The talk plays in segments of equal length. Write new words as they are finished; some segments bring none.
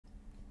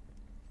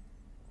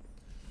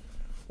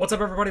What's up,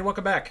 everybody?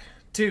 Welcome back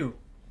to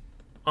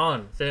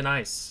On Thin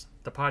Ice,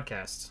 the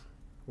podcast,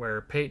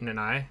 where Peyton and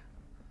I,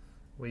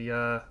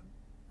 we're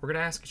gonna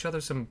ask each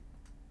other some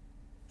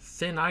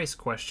thin ice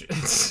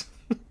questions.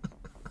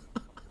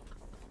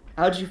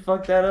 How'd you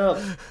fuck that up?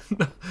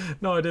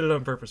 No, I did it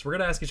on purpose. We're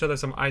gonna ask each other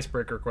some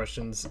icebreaker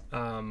questions,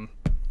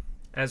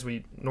 as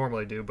we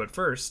normally do. But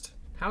first,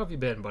 how have you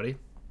been, buddy?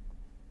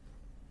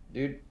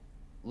 Dude,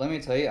 let me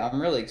tell you,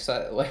 I'm really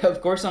excited. Like,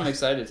 of course I'm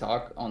excited to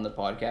talk on the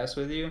podcast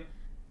with you,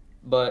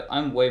 but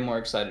I'm way more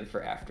excited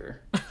for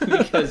after.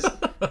 Because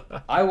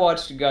I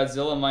watched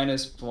Godzilla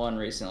 -1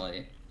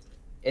 recently,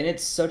 and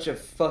it's such a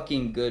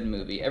fucking good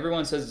movie.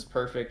 Everyone says it's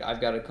perfect.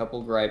 I've got a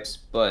couple gripes,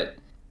 but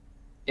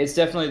it's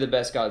definitely the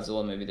best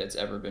Godzilla movie that's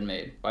ever been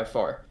made, by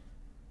far.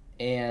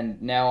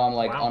 And now I'm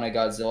like Wow. on a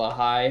Godzilla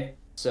high,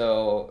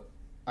 so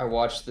I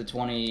watched the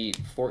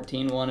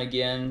 2014 one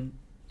again.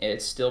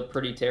 It's still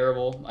pretty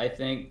terrible, I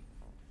think.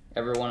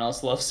 Everyone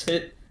else loves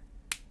it.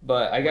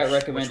 But I got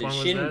Which recommended one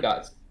was Shin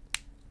that?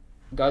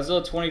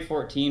 Godzilla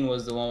 2014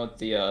 was the one with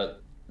the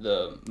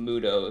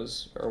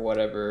Mudos or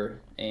whatever,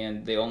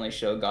 and they only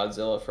show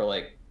Godzilla for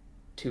like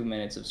 2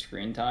 minutes of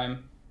screen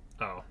time.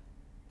 Oh,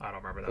 I don't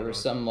remember that There was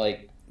one. some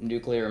like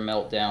nuclear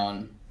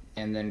meltdown,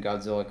 and then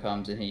Godzilla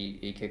comes and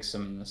he kicks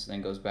some ass and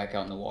then goes back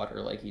out in the water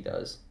like he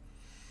does.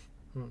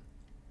 Hmm.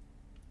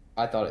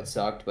 I thought it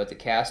sucked, but the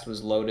cast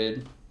was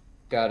loaded.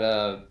 Got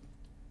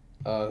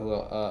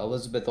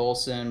Elizabeth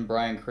Olsen,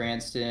 Bryan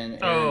Cranston,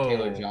 Aaron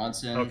Taylor Oh,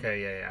 Johnson.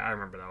 okay, yeah, I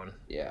remember that one.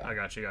 Yeah, I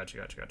got you.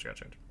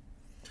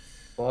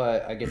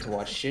 but I get to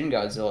watch Shin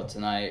Godzilla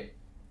tonight,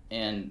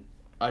 and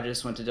I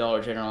just went to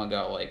Dollar General and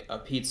got like a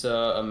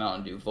pizza, a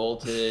Mountain Dew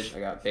Voltage. I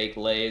got baked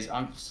lays.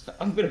 I'm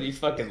gonna be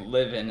fucking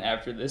living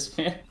after this,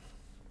 man.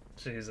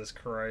 Jesus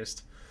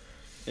Christ.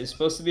 It's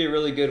supposed to be a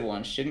really good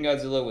one. Shin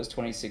Godzilla was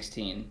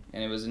 2016,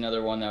 and it was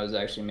another one that was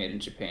actually made in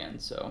Japan.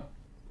 So,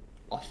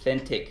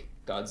 authentic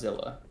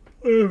Godzilla.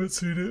 I haven't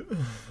seen it.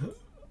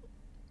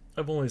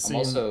 I've only I'm seen.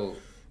 also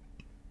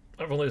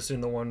I've only seen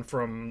the one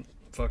from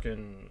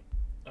fucking.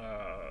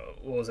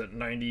 What was it?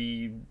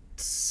 99.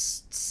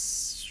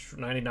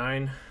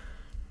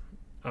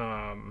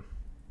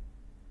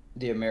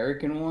 the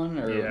American one,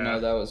 or Yeah. no?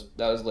 That was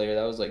later.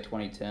 That was like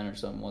 2010 or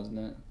something, wasn't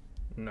it?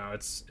 No,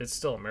 it's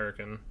still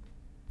American.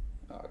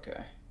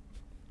 Okay.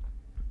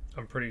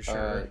 I'm pretty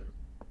sure.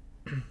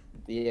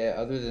 Yeah.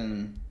 Other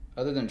than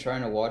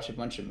trying to watch a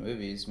bunch of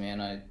movies, man,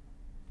 I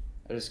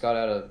just got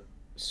out of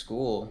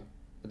school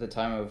at the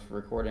time of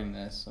recording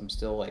this. I'm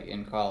still like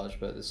in college,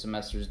 but the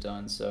semester's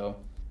done, so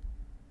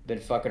been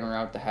fucking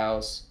around with the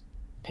house.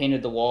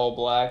 Painted the wall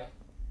black.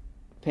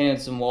 Painted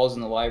some walls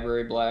in the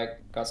library black.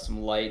 Got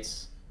some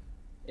lights.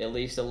 At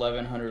least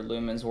 1,100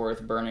 lumens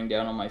worth burning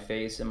down on my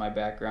face in my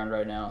background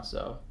right now.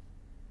 So,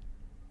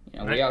 we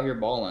Right. out here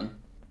balling.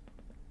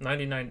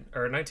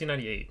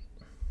 1998.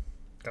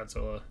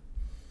 Godzilla,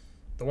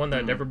 the one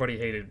that Hmm. everybody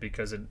hated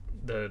because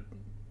they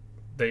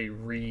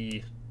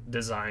redesigned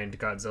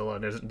Godzilla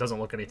and it doesn't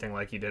look anything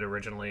like he did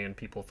originally, and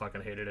people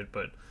fucking hated it.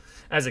 But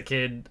as a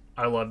kid,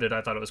 I loved it.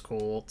 I thought it was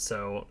cool.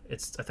 So I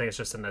think it's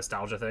just a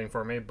nostalgia thing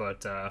for me.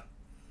 But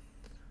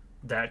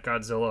that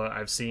Godzilla,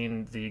 I've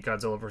seen the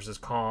Godzilla versus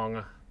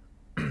Kong,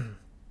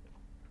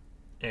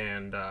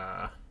 and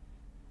I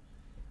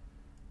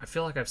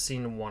feel like I've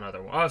seen one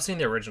other one. Oh, I've seen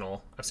the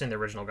original. I've seen the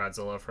original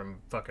Godzilla from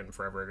fucking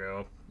forever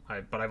ago.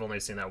 But I've only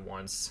seen that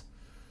once.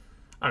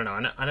 I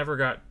don't know. I never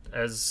got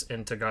as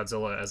into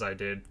Godzilla as I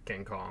did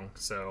King Kong.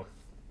 So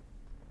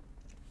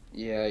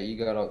Yeah, you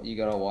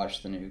gotta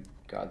watch the new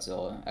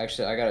Godzilla.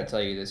 Actually, I gotta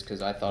tell you this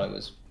because I thought it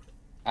was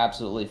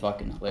absolutely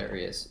fucking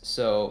hilarious.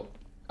 So,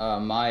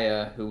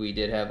 Maya, who we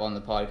did have on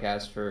the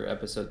podcast for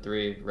episode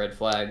 3, Red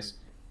Flags,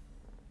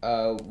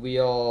 we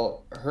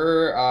all,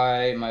 her,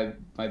 I,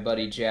 my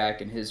buddy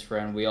Jack, and his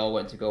friend, we all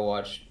went to go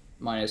watch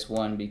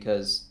 -1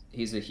 because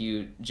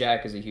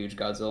Jack is a huge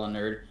Godzilla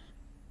nerd,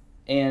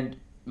 and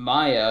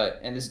Maya,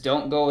 and this,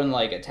 don't go and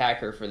like attack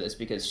her for this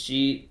because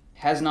she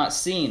has not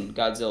seen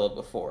Godzilla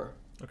before.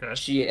 okay.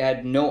 She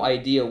had no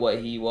idea what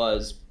he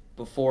was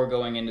before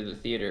going into the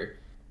theater.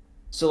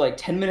 So like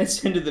 10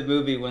 minutes into the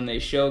movie, when they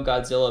show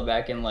Godzilla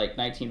back in like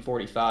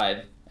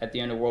 1945 at the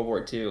end of World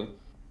War II,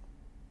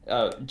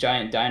 a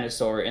giant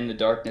dinosaur in the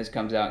darkness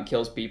comes out and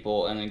kills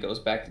people and then goes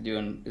back to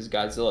doing his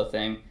Godzilla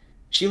thing.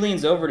 She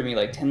leans over to me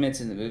like 10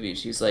 minutes in the movie and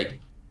she's like,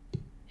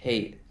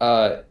 "Hey,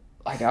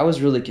 like I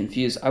was really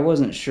confused. I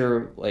wasn't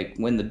sure like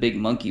when the big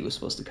monkey was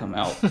supposed to come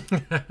out."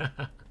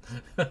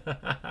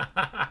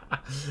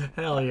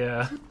 Hell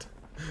yeah.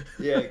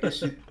 Yeah,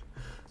 because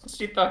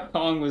she thought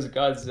Kong was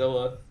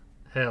Godzilla.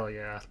 Hell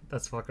yeah.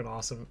 That's fucking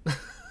awesome.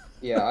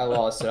 Yeah, I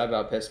lost it. I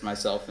about pissed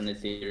myself in the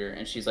theater.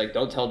 And she's like,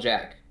 "Don't tell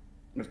Jack."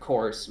 And of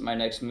course, my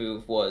next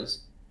move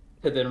was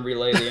to then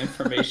relay the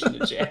information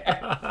to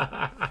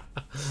Jack.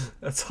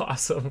 That's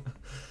awesome.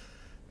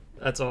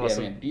 That's Yeah,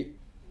 awesome. man,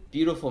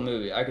 beautiful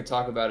movie. I could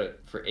talk about it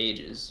for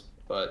ages,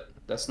 but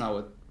that's not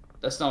what.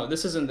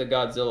 This isn't the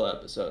Godzilla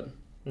episode.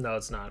 No,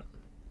 it's not.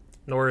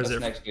 Nor is That's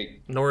it. next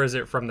week. Nor is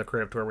it from the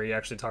crypt where we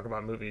actually talk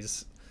about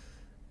movies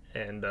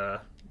and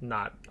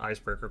not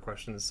icebreaker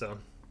questions. So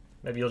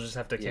maybe you'll just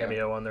have to Yeah.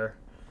 cameo on there.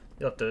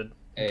 You'll have to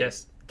Hey.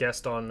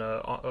 guest on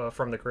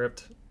From the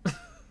Crypt.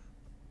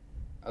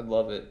 I'd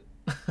love it.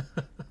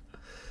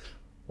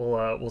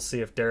 We'll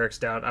see if Derek's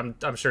down.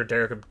 I'm sure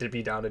Derek would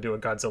be down to do a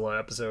Godzilla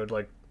episode,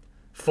 like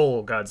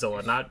full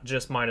Godzilla, not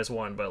just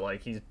 -1, but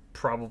like he's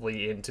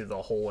probably into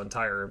the whole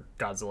entire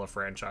Godzilla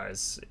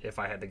franchise, if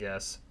I had to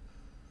guess.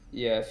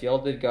 Yeah, if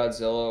y'all did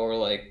Godzilla, or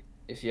like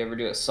if you ever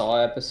do a Saw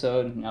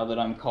episode, now that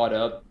I'm caught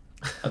up,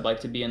 I'd like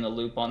to be in the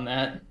loop on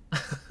that.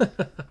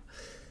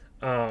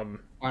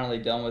 Finally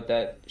done with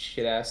that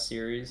shit ass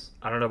series.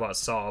 I don't know about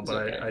Saw,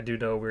 but okay. I do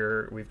know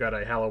we've got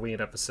a Halloween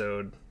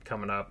episode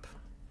coming up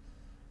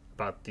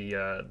about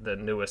the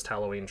newest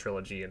Halloween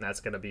trilogy, and that's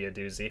gonna be a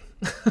doozy.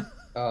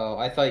 Oh,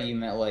 I thought you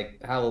meant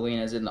like Halloween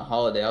as in the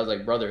holiday. I was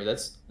like, brother,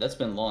 that's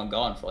been long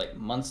gone for like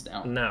months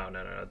now. No.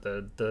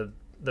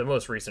 The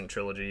most recent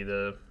trilogy,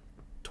 the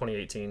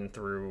 2018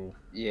 through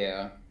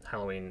Yeah.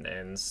 Halloween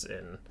ends,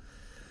 and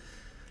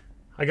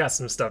I got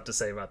some stuff to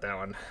say about that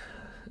one.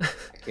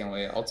 I can't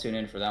wait. I'll tune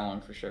in for that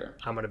one for sure.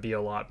 I'm gonna be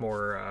a lot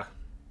more, a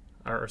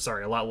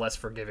lot less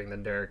forgiving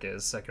than Derek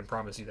is. I can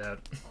promise you that.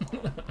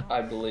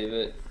 I believe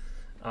it.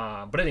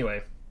 But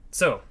anyway,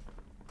 so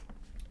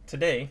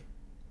today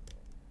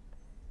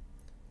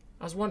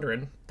I was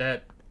wondering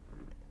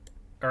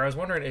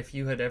if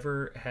you had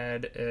ever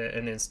had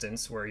an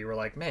instance where you were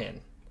like,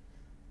 man,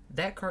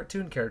 that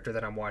cartoon character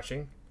that I'm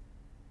watching,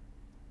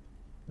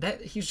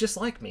 that he's just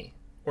like me,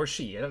 or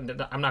she. I'm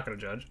not gonna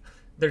judge.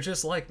 They're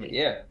just like me.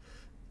 Yeah.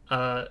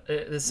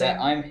 The same.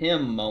 That I'm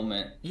him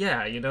moment.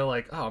 Yeah,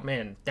 like, oh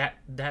man,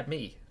 that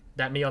me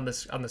on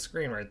the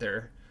screen right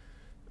there.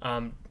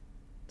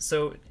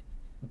 So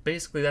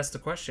basically, that's the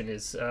question: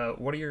 is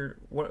what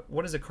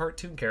is a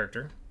cartoon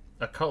character,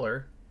 a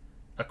color,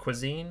 a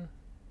cuisine,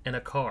 and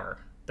a car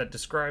that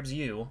describes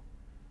you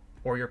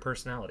or your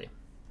personality?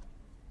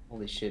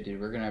 Holy shit,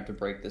 dude. We're gonna have to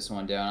break this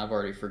one down. I've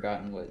already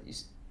forgotten what you...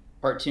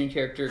 Cartoon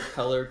character,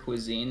 color,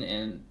 cuisine,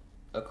 and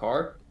a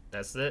car?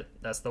 That's it.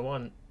 That's the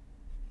one.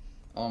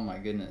 Oh my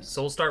goodness.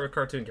 So we'll start with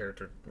cartoon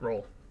character.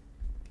 Roll.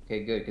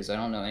 Okay, good, because I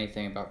don't know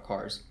anything about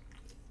cars.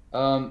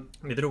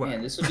 Neither do I.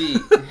 Man, this would be...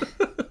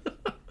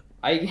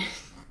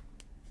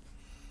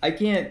 I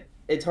can't...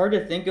 It's hard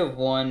to think of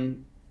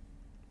one,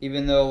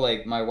 even though,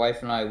 like, my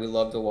wife and I, we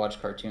love to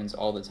watch cartoons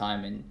all the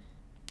time, and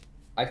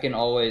I can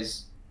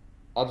always...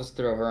 I'll just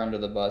throw her under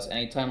the bus.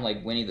 Anytime,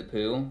 like, Winnie the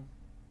Pooh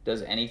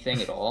does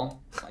anything at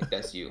all, like,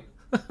 that's you.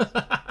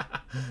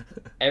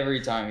 Every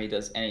time he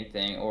does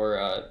anything,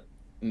 or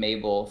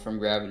Mabel from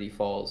Gravity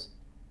Falls.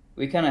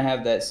 We kind of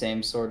have that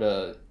same sort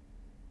of...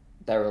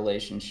 that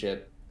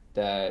relationship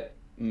that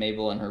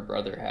Mabel and her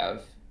brother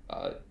have.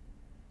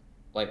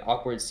 Like,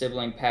 awkward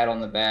sibling pat on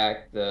the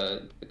back,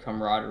 the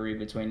camaraderie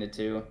between the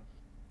two.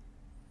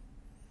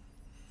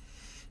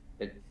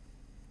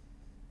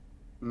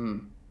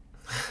 You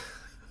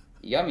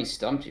got me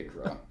stumped here,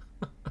 bro.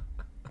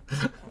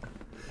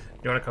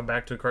 You want to come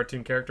back to a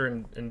cartoon character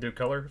and do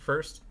color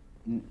first?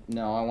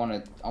 No, I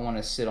want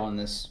to sit on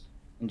this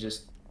and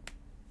just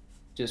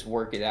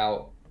work it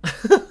out.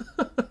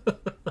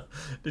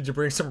 Did you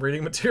bring some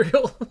reading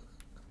material?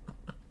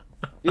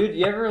 Dude,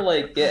 you ever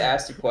like get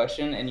asked a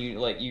question and you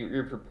like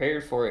you're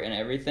prepared for it and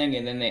everything,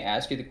 and then they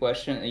ask you the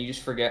question and you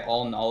just forget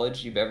all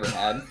knowledge you've ever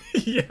had?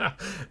 Yeah,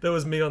 that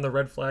was me on the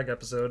red flag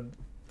episode.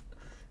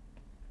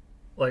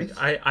 Like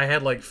I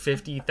had like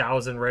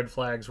 50,000 red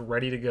flags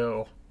ready to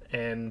go,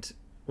 and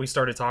we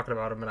started talking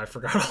about them, and I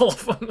forgot all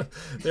of them.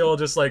 They all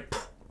just like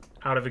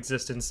out of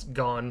existence,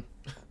 gone.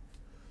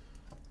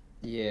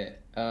 Yeah.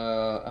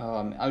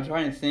 I'm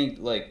trying to think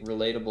like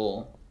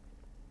relatable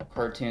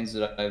cartoons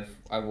that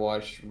I've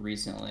watched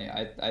recently.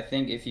 I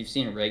think if you've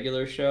seen a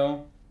regular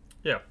show,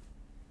 yeah,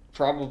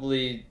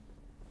 probably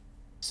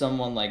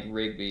someone like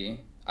Rigby.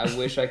 I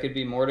wish I could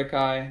be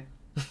Mordecai,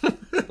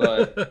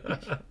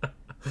 but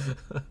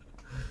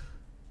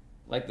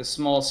like the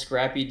small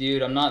scrappy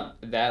dude. I'm not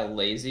that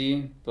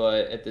lazy,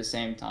 but at the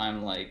same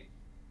time, like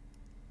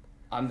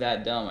I'm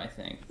that dumb. I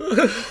think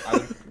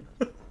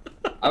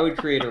I would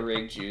create a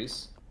Rig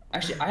Juice.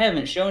 Actually, I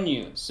haven't shown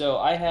you, so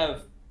I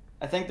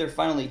think they're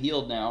finally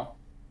healed now.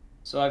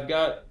 So I've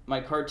got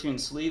my cartoon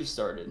sleeves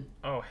started.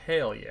 Oh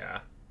hell yeah!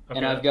 Okay.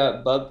 And I've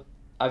got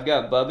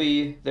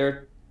Bubby there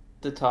at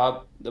the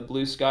top, the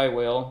blue sky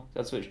whale.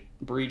 That's what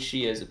breed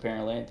she is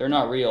apparently. They're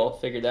not real.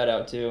 Figured that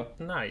out too.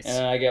 Nice. And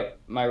then I got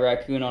my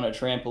raccoon on a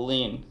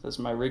trampoline. That's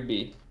my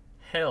Rigby.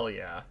 Hell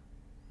yeah!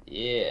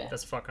 Yeah.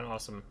 That's fucking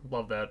awesome.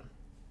 Love that.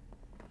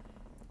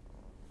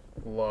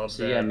 Love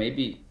So that. yeah,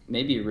 maybe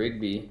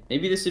Rigby.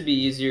 Maybe this would be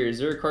easier. Is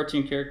there a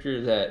cartoon character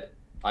that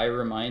I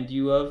remind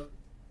you of?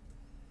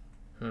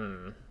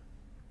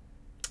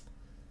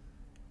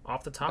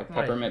 Off the top Like of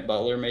my Peppermint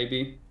Butler,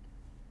 maybe.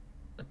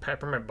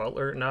 Peppermint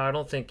Butler? No, I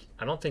don't think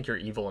you're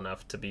evil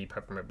enough to be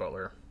Peppermint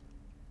Butler.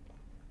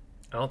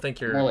 I don't think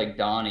you're More like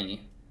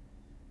Donnie.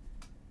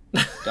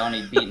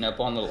 Donnie beating up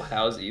on little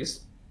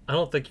housies. I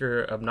don't think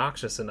you're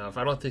obnoxious enough.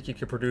 I don't think you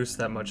could produce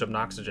that much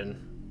obnoxygen.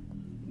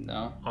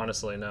 No.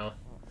 Honestly, no.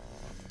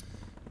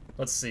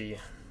 Let's see.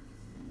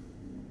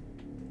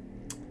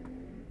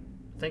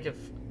 I think if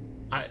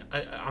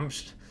I'm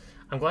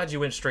glad you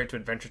went straight to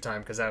Adventure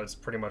Time because that was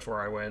pretty much where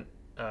I went.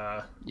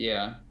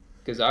 Yeah,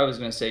 because I was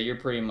gonna say you're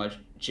pretty much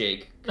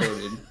Jake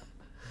coded.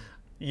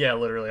 Yeah,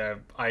 literally,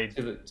 I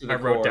To the I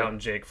wrote core. down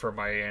Jake for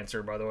my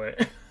answer, by the way.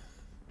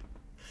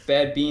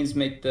 Bad beans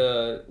make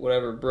the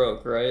whatever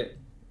broke, right?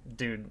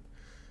 Dude,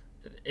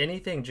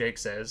 anything Jake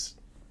says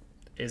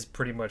is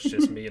pretty much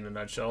just me in a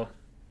nutshell.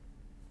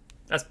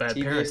 That's bad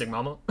TBS, parenting,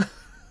 mama.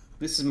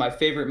 this is my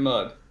favorite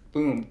mug.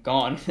 Boom,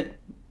 gone. No,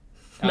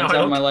 I'm I out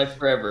of my don't. life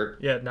forever.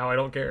 Yeah, now I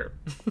don't care.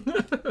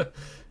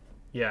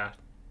 Yeah,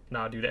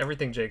 nah, dude.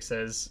 Everything Jake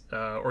says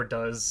or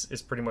does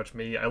is pretty much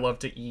me. I love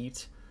to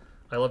eat.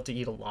 I love to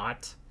eat a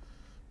lot.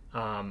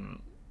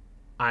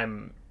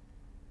 I'm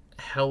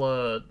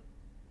hella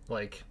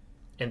like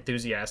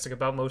enthusiastic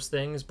about most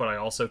things, but I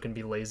also can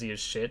be lazy as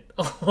shit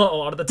a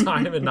lot of the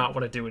time and not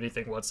want to do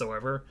anything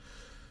whatsoever.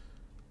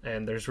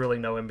 And there's really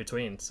no in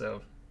between.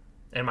 So,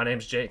 and my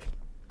name's Jake.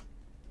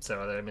 So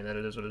I mean that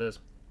it is what it is.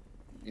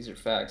 These are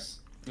facts.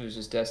 It was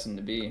just destined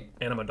to be.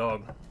 And I'm a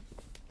dog.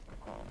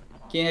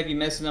 Can't have you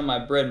messing up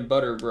my bread and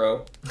butter,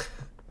 bro.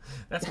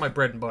 That's my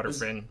bread and butter,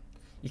 Finn.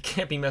 You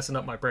can't be messing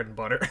up my bread and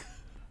butter.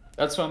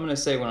 That's what I'm gonna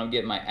say when I'm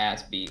getting my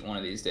ass beat one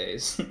of these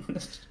days.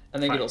 I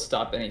think it'll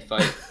stop any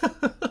fight.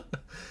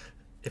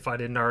 If I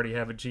didn't already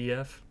have a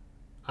GF,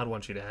 I'd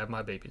want you to have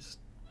my babies.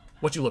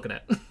 What you looking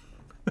at?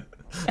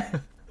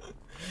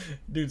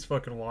 Dude's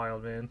fucking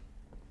wild, man.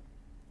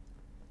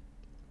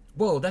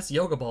 Whoa, that's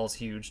yoga balls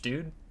huge,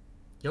 dude.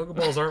 Yoga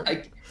balls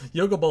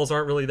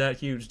aren't really that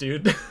huge,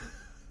 dude.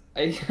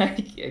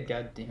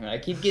 God damn it! I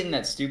keep getting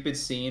that stupid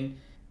scene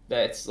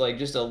that's like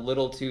just a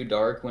little too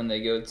dark when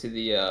they go to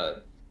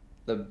the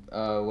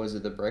was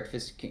it the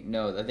Breakfast King?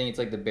 No, I think it's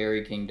like the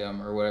Berry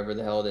Kingdom or whatever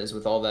the hell it is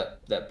with all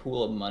that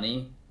pool of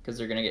money because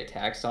they're gonna get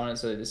taxed on it,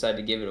 so they decide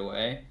to give it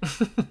away.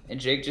 And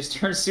Jake just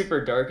turns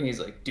super dark and he's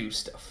like, "Do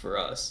stuff for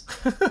us."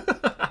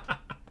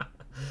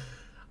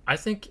 I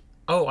think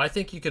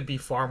you could be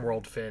Farm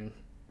World Finn.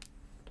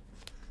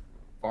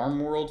 Farm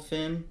World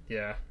Finn?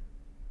 Yeah.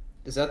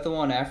 Is that the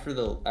one after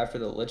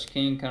the Lich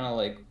King kind of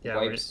like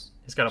wipes?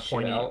 He's got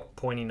a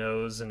pointy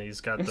nose, and he's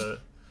got the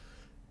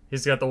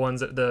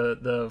ones that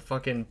the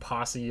fucking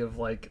posse of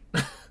like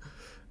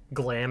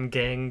glam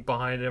gang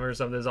behind him or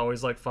something is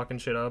always like fucking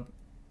shit up.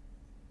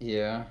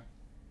 Yeah.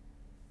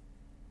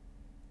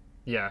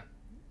 Yeah.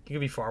 He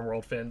could be Farm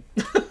World Finn.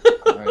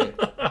 Alright.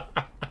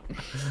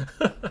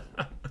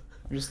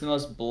 Just the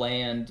most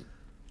bland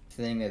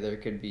thing that there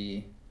could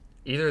be.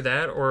 Either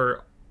that,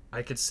 or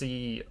I could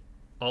see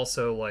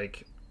also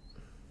like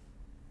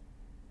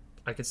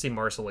I could see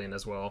Marceline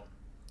as well.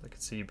 I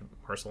could see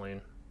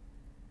Marceline.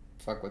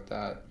 Fuck with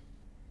that.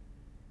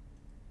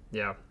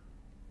 Yeah,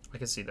 I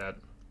could see that.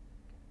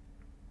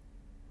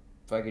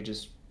 If I could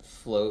just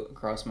float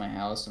across my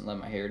house and let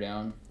my hair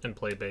down. And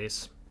play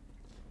bass.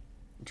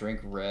 Drink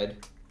red.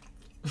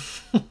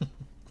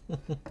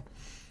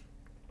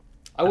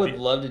 I would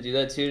love to do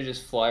that too, to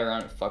just fly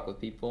around and fuck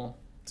with people.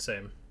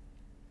 Same.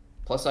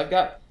 Plus, I've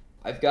got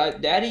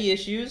daddy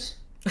issues.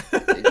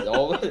 It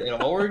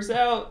all works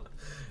out.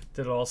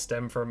 Did it all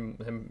stem from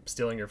him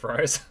stealing your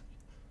fries?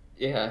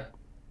 Yeah.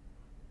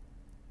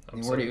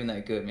 They weren't even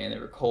that good, man. They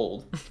were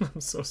cold.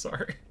 I'm so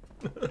sorry.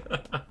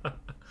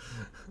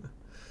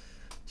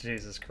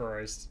 Jesus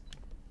Christ.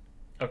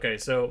 Okay,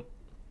 so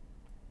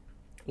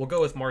we'll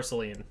go with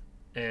Marceline,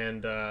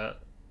 and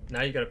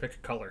now you got to pick a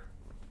color.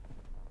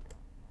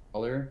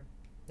 Color?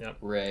 Yep.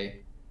 Ray.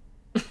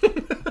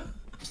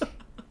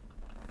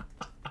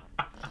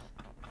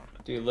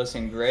 Dude,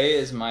 listen, gray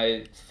is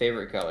my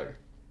favorite color.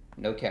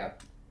 No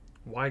cap.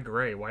 Why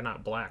gray? Why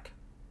not black?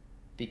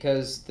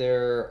 Because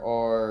there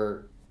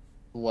are,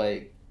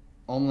 like,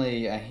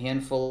 only a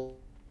handful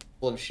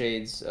of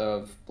shades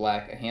of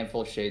black, a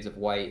handful of shades of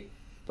white,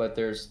 but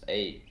there's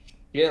a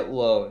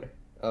shitload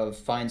of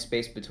fine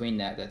space between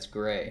that's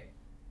gray.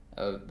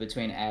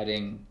 Between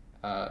adding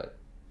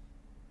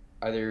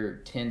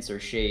either tints or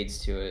shades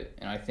to it,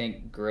 and I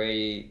think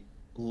gray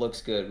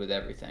looks good with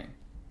everything.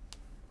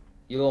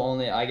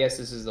 I guess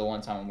this is the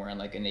one time I'm wearing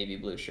like a navy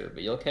blue shirt,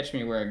 but you'll catch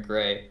me wearing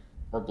gray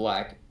or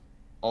black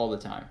all the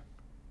time.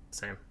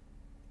 Same.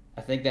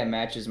 I think that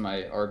matches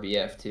my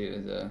RBF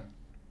too, the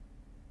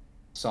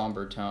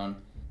somber tone.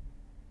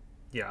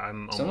 Yeah,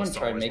 I'm almost Someone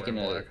tried always making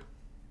wearing black.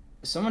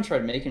 Someone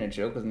tried making a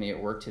joke with me at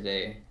work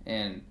today,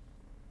 and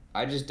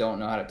I just don't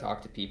know how to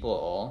talk to people at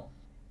all.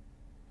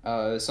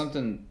 It was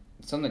something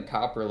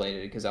cop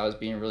related because I was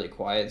being really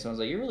quiet. So I was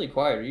like, "You're really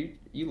quiet. Are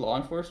you law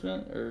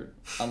enforcement?" Or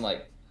I'm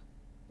like,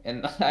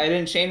 and I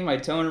didn't change my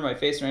tone or my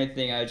face or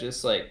anything. I was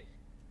just like,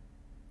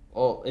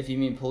 "Well, if you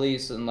mean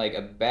police and like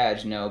a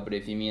badge, no. But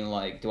if you mean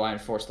like, do I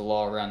enforce the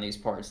law around these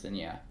parts? Then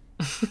yeah."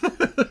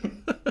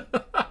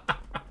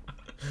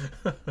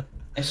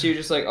 And she was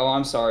just like, "Oh,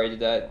 I'm sorry.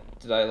 Did I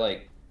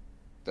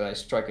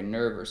strike a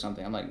nerve or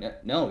something?" I'm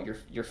like, "No,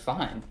 you're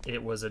fine."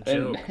 It was a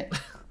joke. It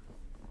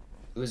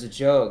was a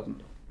joke.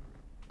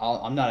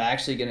 I'm not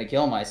actually gonna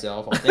kill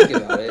myself. I'll think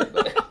about it.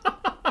 But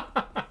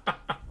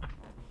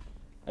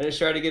I just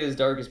try to get as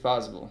dark as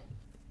possible.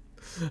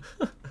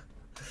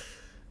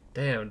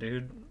 Damn,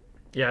 dude.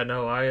 Yeah,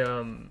 no,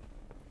 I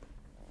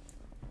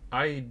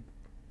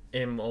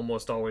am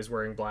almost always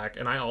wearing black,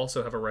 and I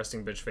also have a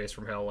resting bitch face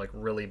from hell, like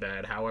really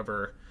bad.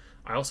 However,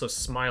 I also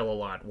smile a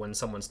lot when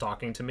someone's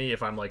talking to me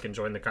if I'm like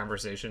enjoying the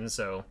conversation.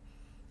 So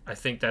I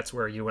think that's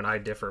where you and I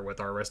differ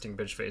with our resting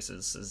bitch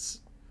faces.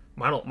 Is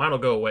mine'll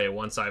go away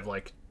once I've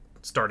like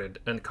started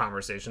a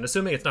conversation,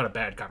 assuming it's not a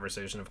bad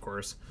conversation, of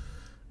course.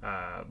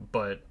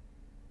 But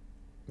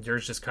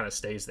yours just kind of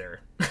stays there.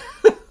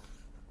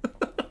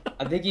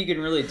 I think you can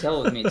really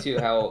tell with me too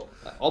how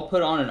I'll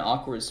put on an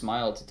awkward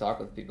smile to talk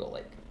with people.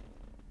 Like,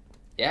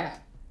 yeah,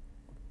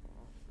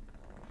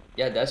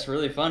 that's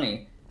really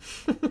funny.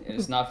 And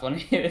it's not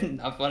funny,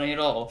 not funny at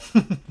all.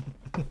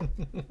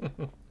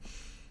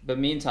 But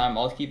meantime,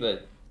 I'll keep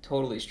a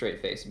totally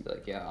straight face and be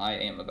like, yeah, I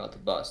am about to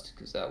bust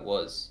because that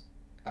was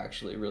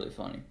actually really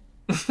funny.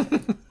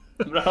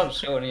 But I don't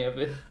show any of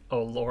it.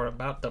 Oh Lord,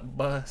 about to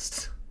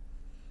bust.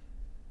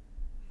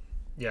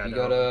 Yeah, you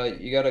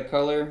got a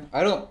color.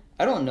 I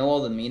don't know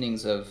all the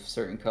meanings of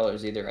certain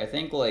colors either. I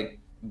think like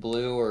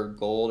blue or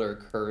gold or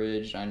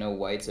courage. I know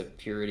white's a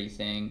purity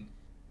thing.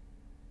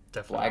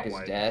 Definitely black is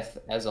white. death,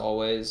 as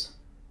always.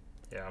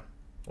 Yeah.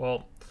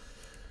 Well,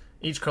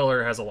 each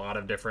color has a lot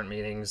of different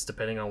meanings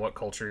depending on what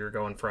culture you're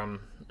going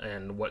from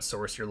and what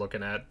source you're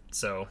looking at.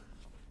 So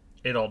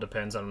it all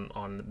depends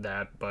on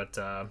that. But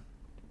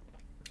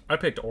I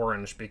picked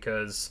orange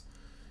because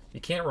you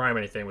can't rhyme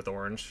anything with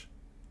orange.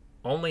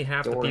 Only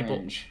half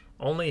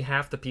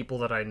the people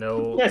that I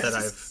know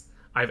that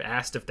I've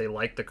asked if they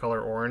like the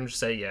color orange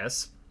say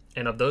yes,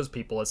 and of those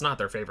people, it's not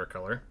their favorite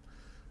color.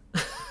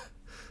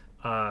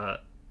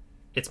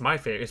 It's my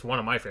favorite. It's one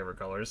of my favorite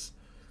colors,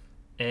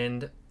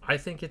 and I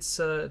think it's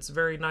a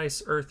very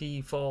nice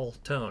earthy fall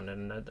tone,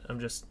 and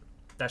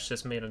that's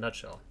just me in a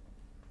nutshell.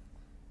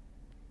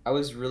 I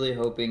was really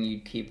hoping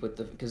you'd keep with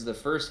because the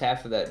first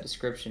half of that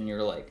description,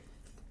 you're like,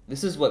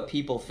 this is what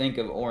people think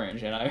of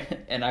orange,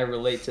 and I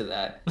relate to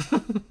that.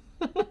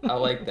 I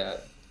like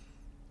that.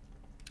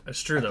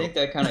 It's true, though. I think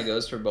that kind of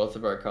goes for both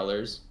of our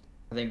colors.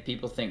 I think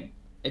people think,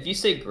 if you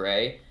say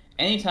gray,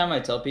 anytime I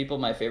tell people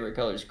my favorite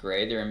color is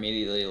gray, they're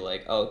immediately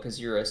like, oh, because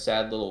you're a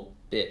sad little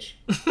bitch.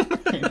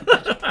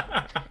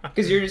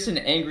 Because you're just an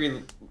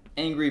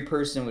angry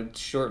person with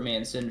short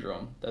man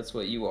syndrome. That's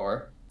what you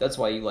are. That's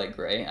why you like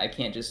gray. I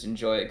can't just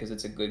enjoy it because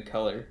it's a good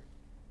color.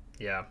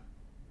 Yeah.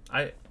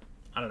 I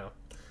don't know.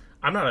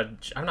 I'm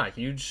not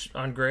huge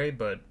on gray,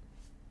 but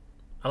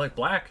I like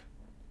black.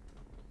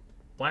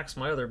 Black's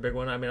my other big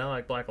one. I mean, I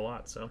like black a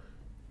lot, so.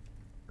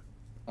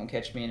 Don't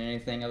catch me in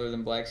anything other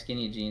than black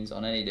skinny jeans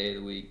on any day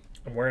of the week.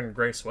 I'm wearing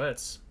gray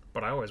sweats,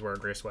 but I always wear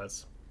gray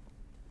sweats.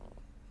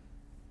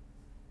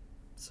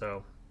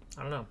 So,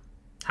 I don't know.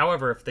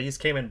 However, if these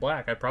came in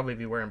black, I'd probably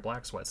be wearing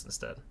black sweats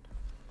instead.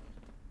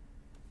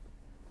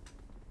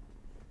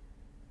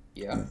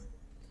 Yeah.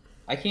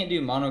 I can't do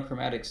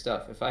monochromatic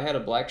stuff. If I had a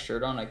black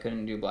shirt on, I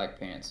couldn't do black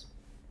pants.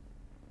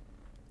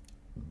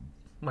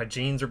 My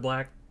jeans are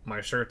black. My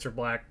shirts are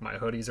black. My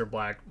hoodies are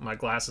black. My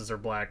glasses are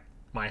black.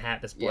 My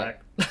hat is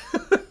black.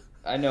 Yeah.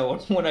 I know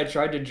when I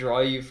tried to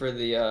draw you for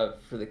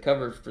the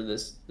cover for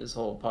this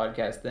whole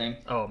podcast thing.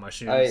 Oh, my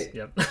shoes.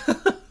 Yep.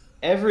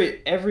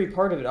 every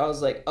part of it, I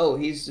was like, oh,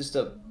 he's just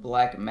a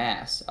black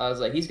mass. I was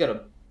like,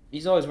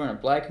 he's always wearing a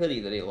black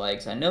hoodie that he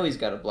likes. I know he's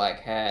got a black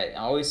hat. I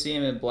always see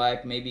him in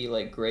black, maybe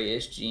like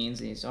grayish jeans,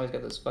 and he's always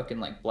got those fucking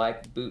like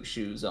black boot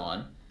shoes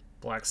on.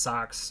 Black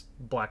socks,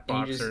 black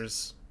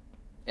boxers.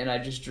 And I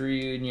just drew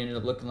you, and you ended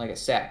up looking like a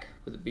sack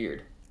with a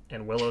beard.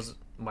 And Willow's,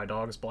 my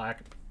dog's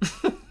black.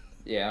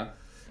 Yeah.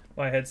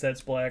 My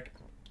headset's black.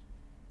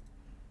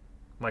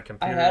 My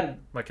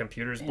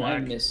computer's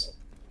black.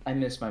 I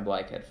miss my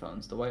black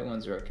headphones. The white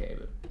ones are okay,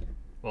 but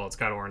well, it's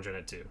got orange in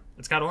it too.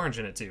 It's got orange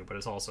in it too, but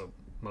it's also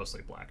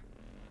mostly black.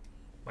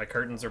 My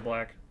curtains are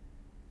black.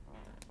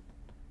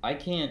 I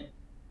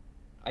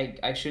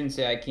shouldn't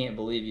say I can't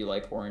believe you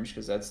like orange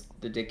because that's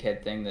the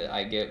dickhead thing that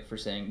I get for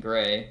saying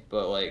gray,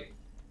 but like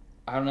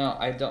I don't know.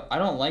 I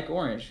don't like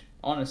orange,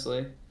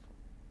 honestly.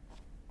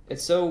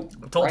 It's so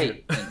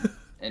bright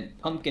and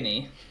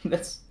pumpkin-y.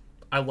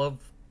 I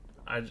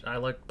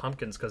like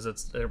pumpkins because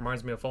it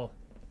reminds me of fall.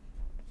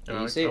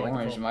 You say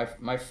orange,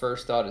 my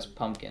first thought is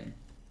pumpkin.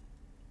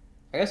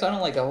 I guess I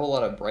don't like a whole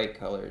lot of bright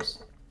colors.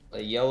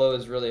 Like yellow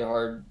is really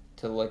hard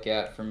to look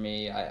at for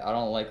me. I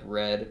don't like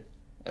red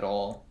at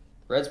all.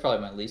 Red's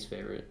probably my least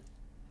favorite.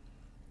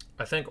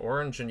 I think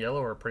orange and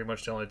yellow are pretty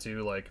much the only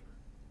two like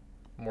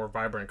more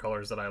vibrant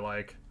colors that I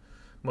like.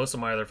 Most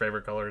of my other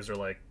favorite colors are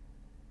like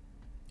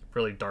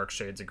really dark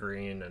shades of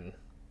green and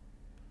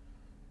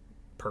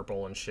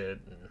purple and shit,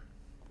 and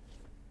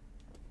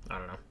I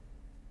don't know.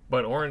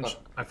 But orange,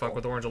 I fuck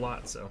with orange a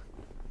lot, so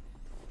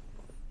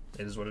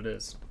it is what it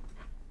is.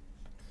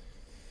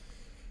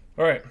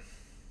 All right.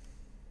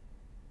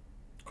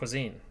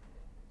 Cuisine.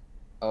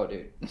 Oh,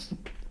 dude.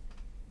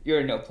 You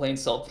already know plain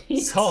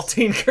saltines.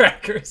 Saltine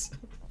crackers.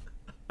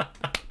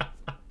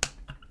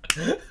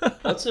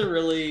 What's a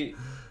really...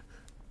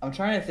 I'm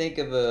trying to think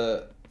of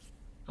a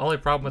Only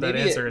problem with that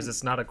Maybe answer is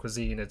it's not a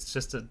cuisine. It's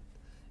just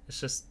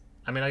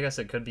I mean, I guess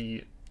it could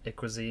be a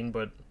cuisine,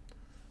 but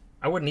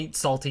I wouldn't eat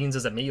saltines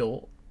as a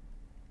meal.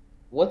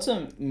 What's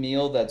a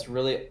meal that's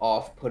really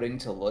off-putting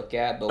to look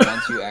at, but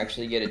once you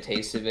actually get a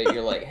taste of it,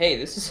 you're like, hey,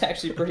 this is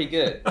actually pretty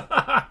good.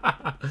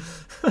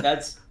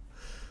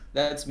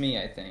 That's me,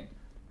 I think.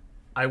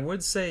 I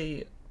would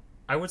say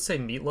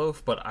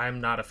meatloaf, but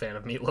I'm not a fan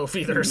of meatloaf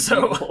either.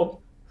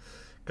 So,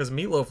 because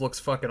meatloaf looks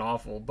fucking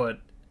awful, but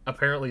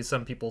apparently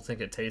some people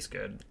think it tastes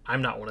good.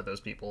 I'm not one of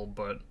those people,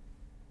 but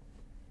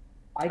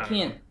I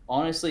can't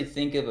honestly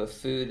think of a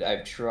food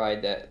I've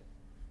tried that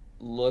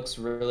looks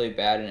really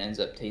bad and ends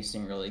up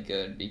tasting really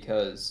good,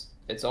 because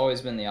it's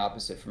always been the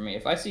opposite for me.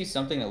 If I see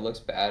something that looks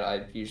bad,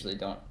 I usually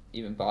don't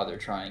even bother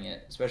trying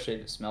it, especially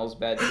if it smells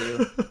bad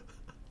too.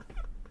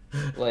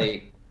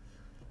 Like,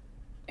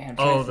 man,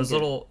 those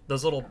little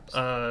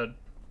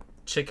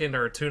chicken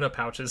or tuna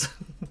pouches.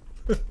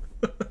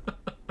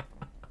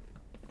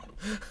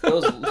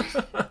 Those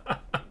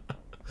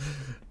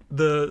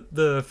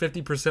the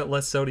 50%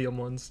 less sodium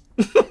ones.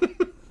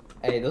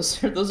 Hey,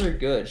 those are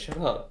good. Shut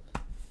up.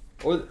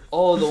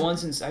 Or the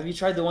ones in, have you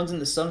tried the ones in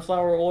the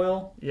sunflower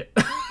oil? Yeah.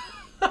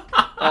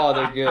 Oh,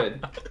 they're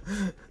good.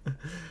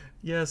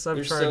 Yes,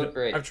 They're so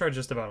great. I've tried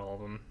just about all of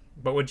them.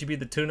 But would you be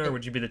the tuna or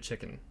would you be the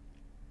chicken?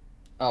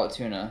 Oh,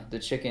 tuna. The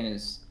chicken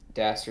is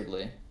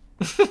dastardly.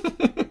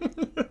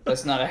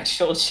 That's not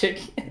actual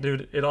chicken.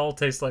 Dude, it all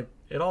tastes like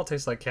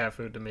cat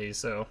food to me,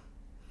 so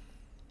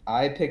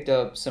I picked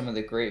up some of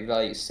the Great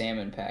Value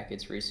salmon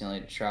packets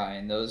recently to try,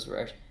 and those were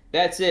actually...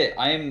 That's it.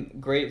 I am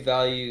Great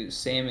Value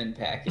salmon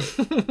packet.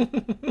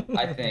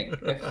 I think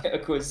a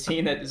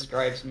cuisine that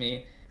describes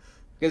me,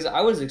 because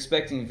I was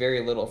expecting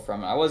very little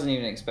from it. I wasn't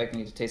even expecting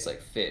it to taste like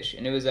fish,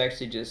 and it was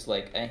actually just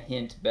like a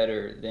hint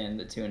better than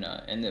the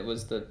tuna, and it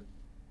was the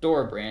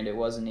Dora brand. It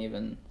wasn't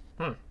even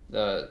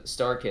the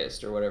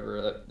Starkist or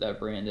whatever that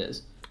brand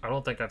is. I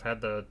don't think I've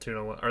had the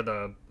tuna or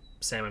the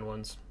salmon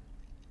ones.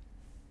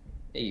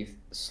 Hey, you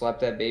slap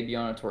that baby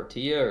on a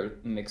tortilla or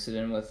mix it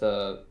in with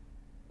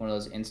one of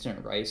those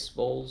instant rice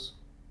bowls.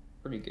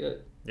 Pretty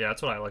good. Yeah,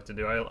 that's what I like to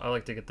do. I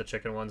like to get the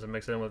chicken ones and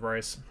mix it in with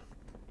rice.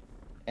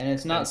 And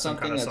it's not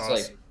something that's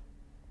like,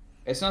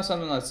 it's not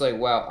something that's like,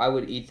 wow, I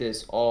would eat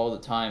this all the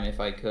time if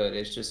I could.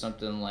 It's just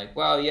something like,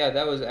 wow, yeah,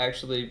 that was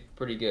actually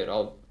pretty good.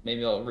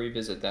 Maybe I'll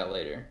revisit that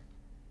later.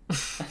 I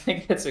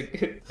think that's a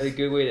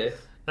good way to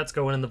that's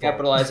going in the vault.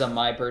 Capitalize on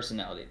my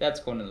personality. That's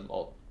going in the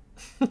vault.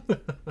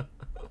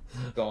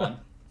 Go on.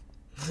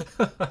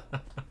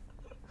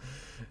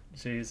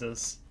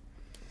 Jesus.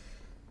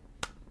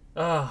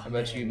 Oh, How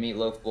about you,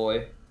 Meatloaf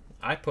Boy?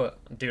 I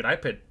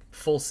put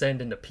full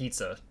send into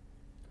pizza.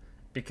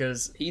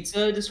 Because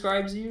pizza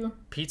describes you?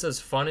 Pizza's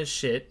fun as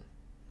shit.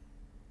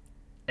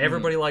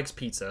 Everybody likes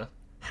pizza.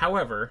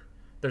 However,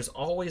 there's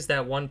always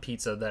that one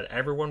pizza that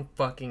everyone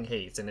fucking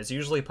hates, and it's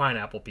usually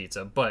pineapple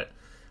pizza, but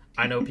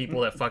I know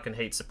people that fucking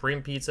hate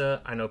Supreme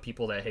Pizza. I know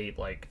people that hate,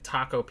 like,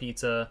 taco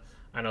pizza.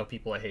 I know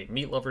people that hate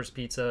Meat Lovers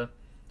Pizza.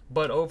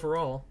 But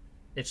overall,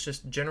 it's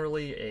just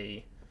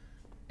generally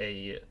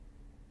a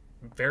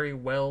very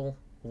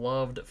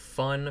well-loved,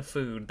 fun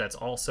food that's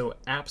also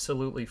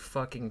absolutely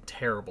fucking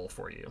terrible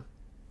for you.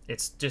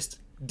 It's just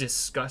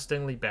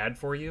disgustingly bad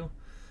for you,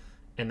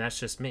 and that's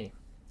just me.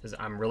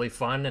 I'm really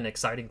fun and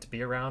exciting to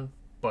be around,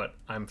 but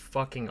I'm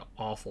fucking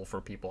awful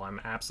for people.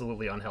 I'm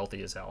absolutely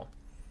unhealthy as hell.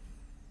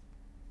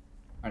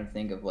 I'm trying to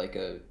think of like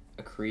a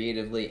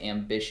creatively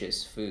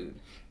ambitious food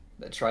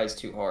that tries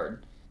too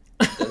hard,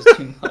 does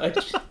too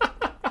much.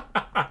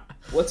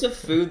 What's a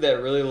food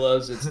that really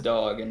loves its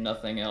dog and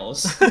nothing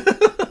else?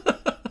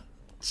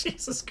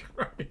 Jesus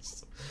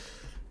Christ.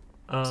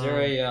 Is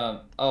there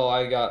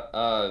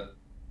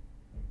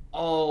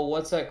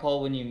what's that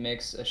called when you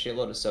mix a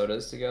shitload of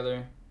sodas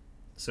together?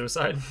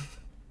 Suicide?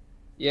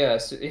 Yeah,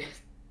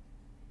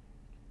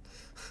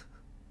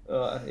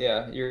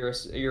 yeah,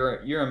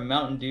 you're a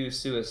Mountain Dew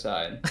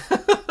suicide.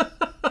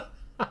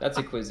 That's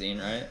a cuisine,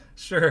 right?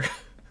 Sure.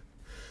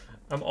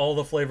 I'm all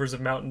the flavors of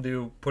Mountain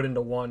Dew put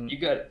into one. You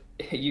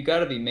got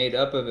to be made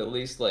up of at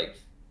least like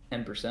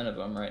 10% of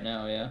them right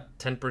now, yeah.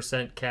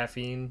 10%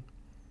 caffeine,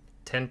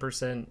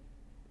 10%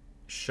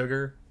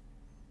 sugar,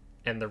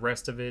 and the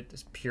rest of it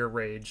is pure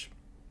rage.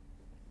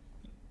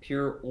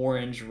 Pure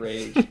orange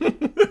rage.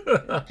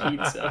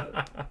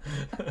 Pizza.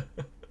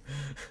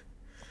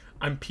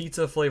 I'm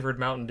pizza flavored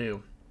Mountain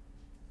Dew.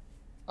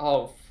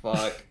 Oh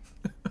fuck.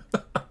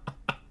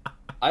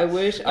 I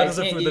wish that is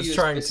a food that's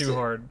trying too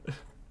hard.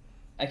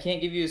 I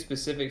can't give you a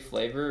specific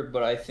flavor,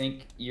 but I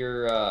think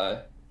you're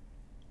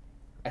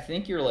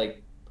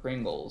like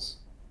Pringles,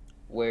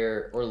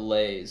 or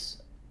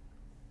Lay's.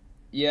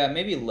 Yeah,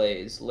 maybe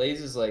Lay's.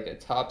 Lay's is like a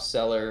top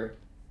seller.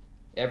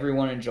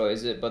 Everyone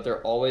enjoys it, but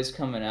they're always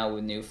coming out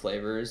with new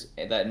flavors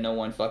that no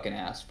one fucking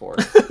asked for.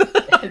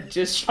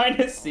 Just trying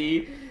to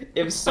see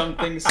if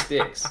something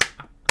sticks.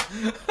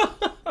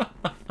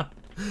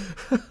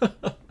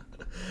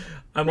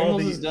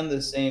 Pringles has done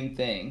the same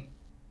thing.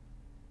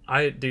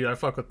 I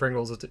fuck with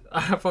Pringles.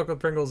 I fuck with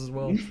Pringles as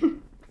well.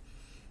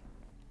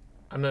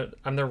 I'm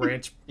the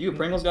ranch You a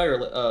Pringles guy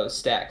or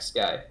Stacks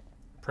guy?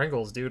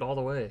 Pringles, dude, all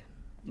the way.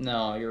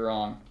 No, you're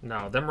wrong.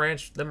 No, them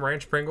ranch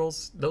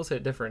Pringles, those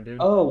hit different, dude.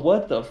 Oh,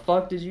 what the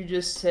fuck did you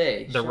just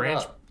say? The Shut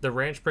ranch up. the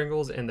ranch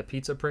Pringles and the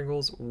pizza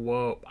Pringles.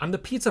 Whoa, I'm the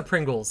pizza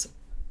Pringles.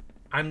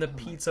 I'm the Oh my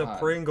pizza god.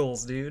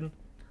 Pringles, dude.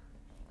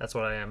 That's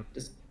what I am.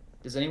 Does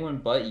does anyone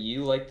but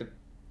you like the?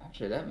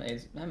 Actually,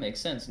 that makes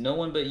sense. No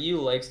one but you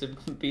likes the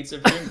pizza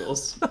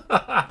Pringles.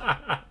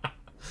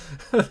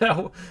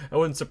 that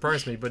wouldn't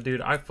surprise me, but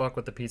dude, I fuck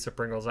with the pizza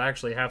Pringles. I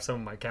actually have some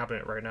in my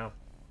cabinet right now.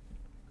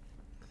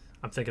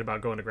 I'm thinking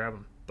about going to grab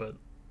them, but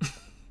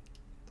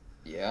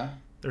Yeah.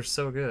 they're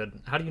so good.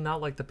 How do you not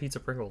like the pizza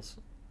Pringles?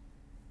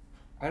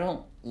 I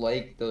don't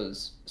like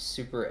those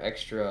super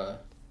extra.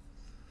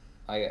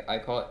 I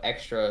call it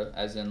extra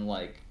as in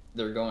like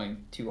they're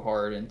going too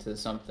hard into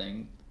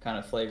something kind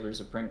of flavors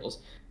of Pringles.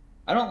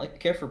 I don't like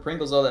care for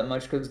Pringles all that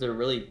much because they're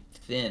really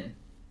thin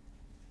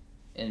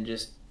and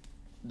just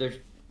they're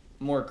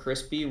more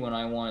crispy when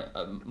I want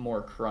a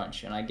more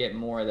crunch, and I get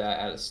more of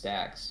that out of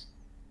Stacks.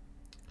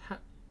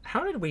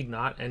 How did we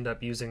not end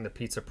up using the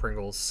pizza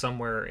Pringles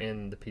somewhere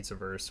in the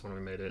Pizzaverse when we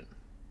made it?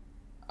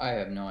 I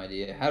have no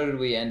idea. How did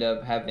we end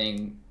up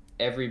having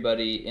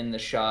everybody in the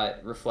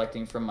shot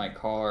reflecting from my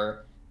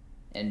car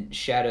and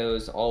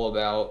shadows all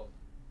about?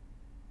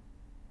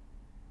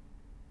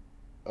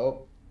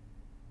 Oh,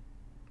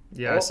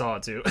 Yeah, I oh, saw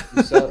it too.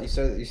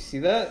 you see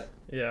that?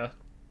 Yeah.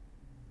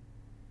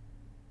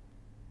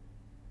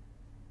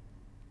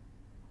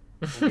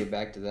 We'll get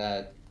back to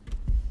that.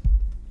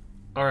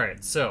 All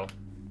right, so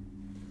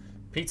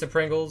pizza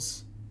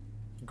Pringles,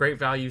 great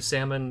value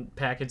salmon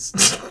packets.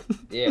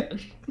 Yeah.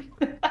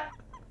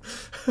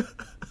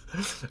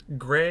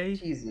 Gray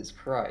Jesus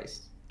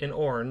Christ. and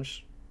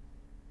orange.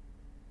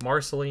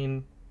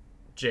 Marceline,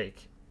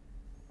 Jake.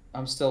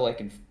 I'm still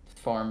like in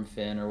Farm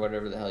Fin or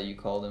whatever the hell you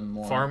call them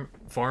more. Farm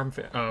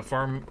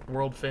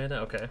World Fin.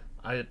 Okay,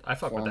 I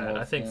fuck with Farm that. World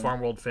I think Fin.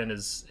 Farm World Fin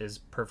is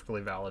perfectly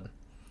valid.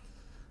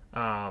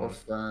 Or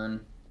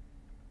Fern.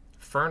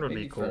 Fern would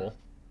Maybe be cool.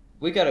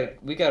 We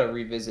gotta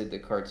revisit the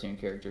cartoon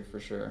character for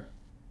sure.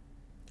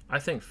 I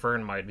think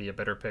Fern might be a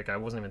better pick. I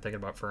wasn't even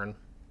thinking about Fern.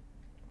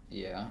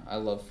 Yeah, I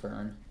love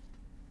Fern.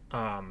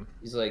 Um,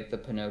 He's like the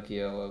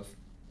Pinocchio of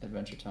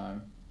Adventure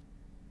Time.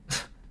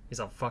 he's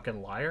a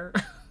fucking liar.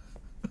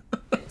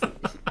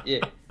 Yeah.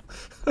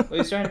 Well,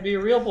 he's trying to be a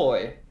real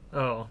boy.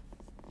 Oh,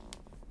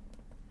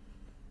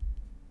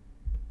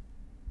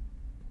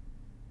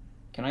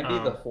 Can I be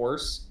the um,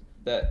 horse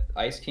that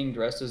Ice King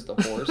dressed as the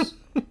horse?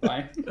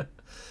 Fine.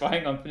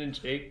 Fine, I'm Finn and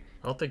Jake.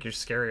 I don't think you're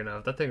scary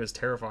enough. That thing was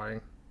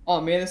terrifying. Oh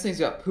man, this thing's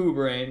got poo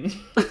brain.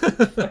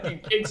 Fucking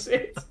kicks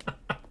it.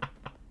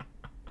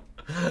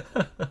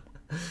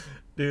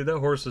 Dude, that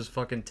horse was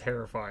fucking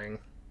terrifying.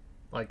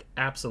 Like,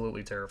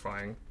 absolutely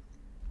terrifying.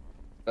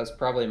 That's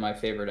probably my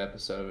favorite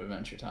episode of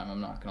Adventure Time,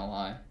 I'm not gonna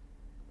lie.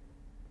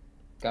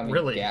 Got me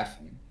Really?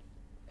 gaffing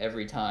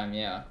every time,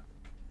 yeah.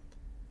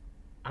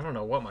 I don't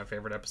know what my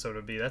favorite episode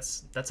would be.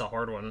 That's a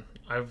hard one.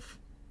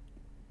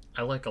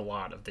 I like a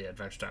lot of the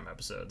Adventure Time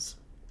episodes.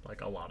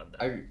 Like, a lot of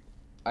them.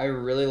 I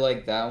really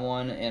like that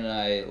one, and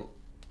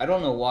I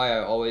don't know why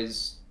I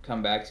always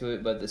come back to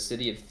it, but the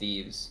City of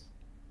Thieves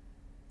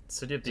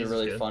City of is a Thieves is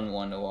really good. fun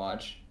one to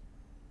watch.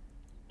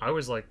 I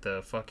always like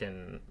the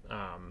fucking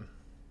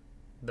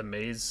the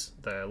maze,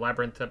 the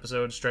labyrinth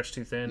episode, Stretched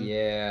Too Thin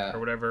Yeah. or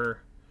whatever,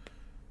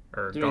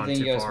 or Do Gone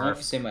anything Too you guys want Far. if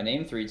you say my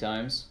name 3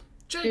 times.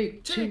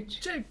 Jake.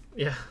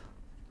 Yeah.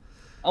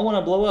 I want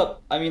to blow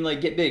up. I mean, like,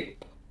 get big.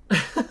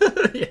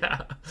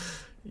 Yeah.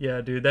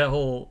 Yeah, dude, that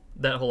whole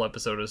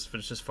episode is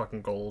just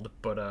fucking gold.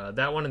 But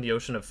that one and the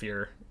Ocean of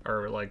Fear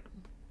are like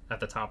at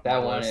the top That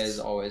of my one list. is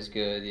always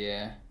good,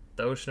 yeah.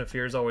 The Ocean of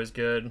Fear is always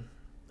good.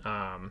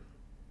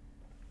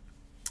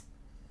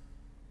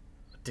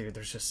 Dude,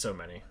 there's just so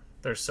many.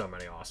 There's so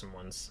many awesome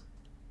ones.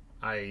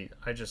 I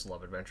just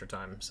love Adventure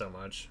Time so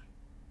much.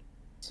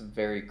 It's a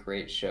very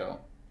great show.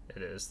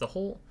 It is. The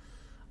whole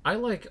I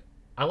like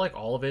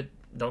all of it,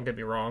 don't get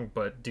me wrong,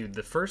 but dude,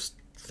 the first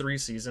 3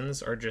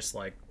 seasons are just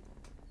like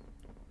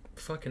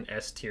fucking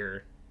S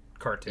tier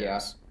cartoons. Yeah.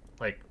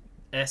 Like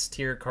S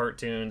tier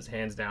cartoons,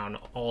 hands down.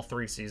 All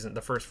 3 seasons,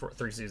 the first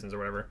 3 seasons or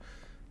whatever,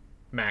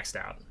 maxed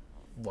out.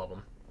 Love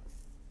them.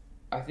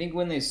 I think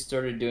when they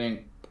started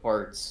doing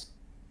parts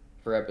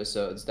for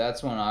episodes,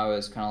 that's when I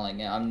was kind of like,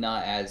 yeah, I'm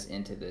not as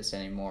into this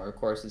anymore. Of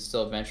course, it's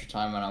still Adventure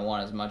Time, and I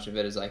want as much of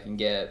it as I can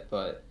get.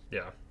 But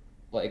Yeah.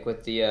 like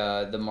with the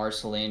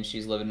Marceline,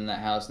 she's living in that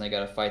house, and they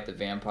got to fight the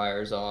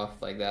vampires off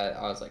like that.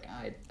 I was like,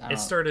 I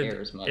don't care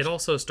as much. It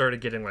also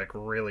started getting like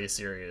really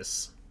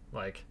serious.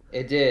 Like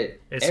It did.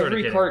 it started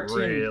Every getting cartoon,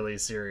 really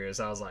serious.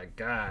 I was like,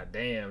 God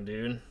damn,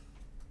 dude.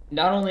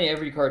 not only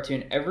every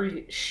cartoon,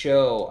 every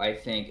show, I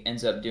think,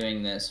 ends up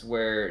doing this,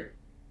 where,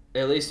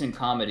 at least in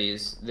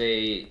comedies,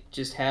 they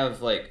just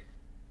have, like,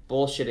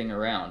 bullshitting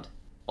around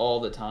all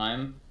the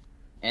time,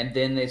 and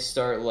then they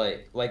start,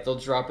 like they'll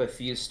drop a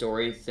few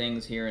story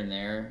things here and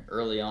there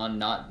early on,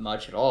 not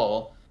much at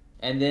all,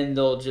 and then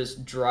they'll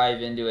just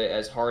drive into it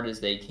as hard as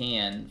they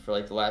can for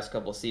like the last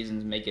couple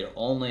seasons, make it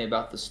only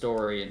about the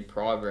story and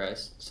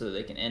progress so that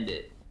they can end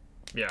it.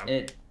 Yeah.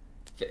 And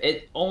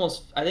it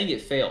almost, I think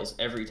it fails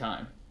every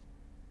time.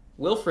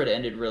 Wilfred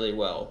ended really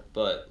well,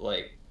 but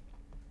like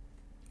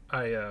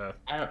I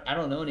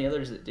don't know any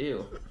others that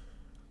do.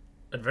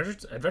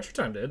 Adventure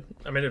Time did.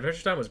 I mean,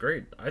 Adventure Time was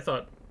great. I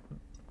thought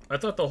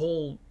the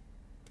whole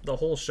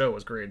show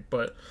was great,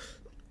 but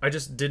I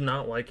just did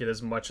not like it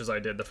as much as I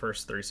did the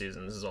first 3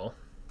 seasons. Is all.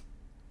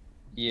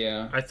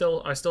 Yeah. I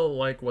still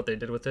like what they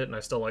did with it, and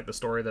I still like the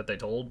story that they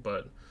told.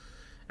 But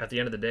at the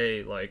end of the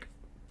day, like,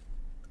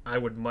 I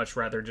would much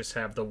rather just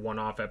have the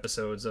one-off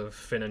episodes of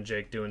Finn and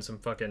Jake doing some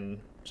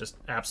fucking just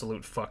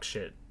absolute fuck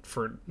shit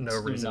for no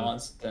reason.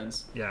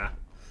 Nonsense. Yeah.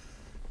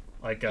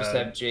 Like just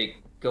have Jake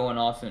going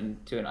off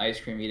into an ice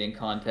cream eating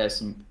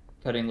contest and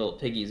cutting little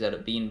piggies out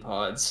of bean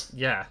pods.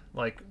 Yeah,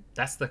 like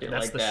that's the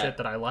that. shit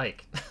that I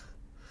like.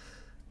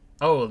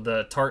 Oh,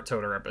 the Tart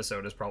Toter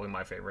episode is probably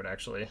my favorite,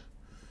 actually.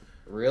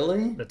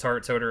 Really? The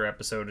Tart Toter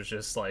episode is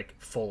just like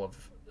full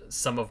of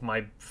some of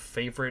my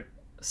favorite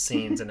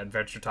scenes in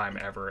Adventure Time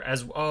ever.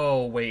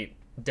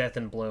 Death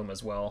in Bloom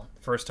as well.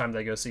 First time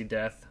they go see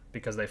Death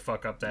because they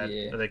fuck up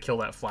they kill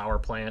that flower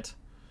plant.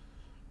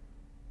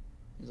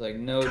 He's like,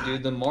 no, God.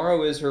 Dude, the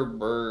Morrow is her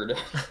bird.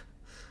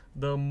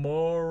 The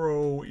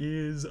Morrow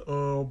is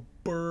a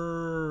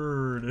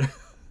bird.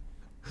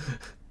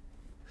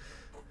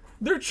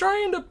 They're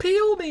trying to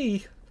peel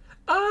me.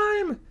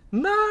 I'm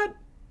not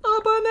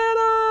a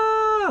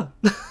banana.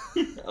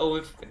 Oh,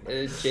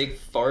 if Jake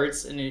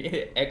farts and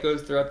it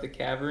echoes throughout the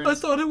caverns. I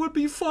thought it would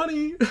be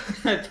funny.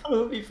 I thought it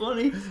would be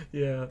funny.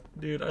 Yeah,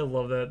 dude, I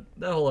love that.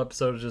 That whole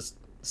episode is just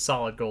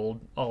solid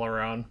gold all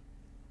around.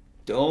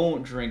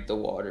 Don't drink the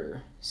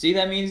water. See,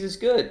 that means it's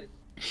good.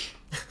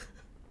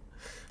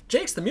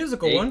 Jake's the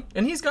musical one,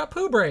 and he's got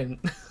poo brain.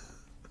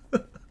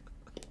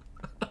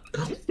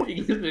 He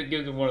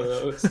gives him one of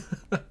those.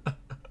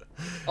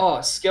 Oh,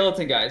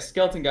 Skeleton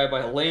Guy by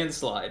a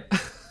landslide.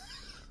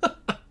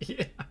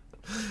 Yeah.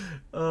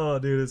 Oh,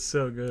 dude, it's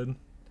so good.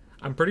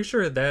 I'm pretty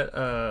sure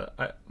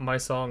that my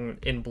song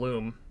In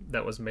Bloom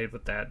that was made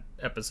with that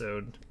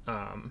episode,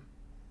 I'm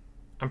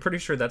pretty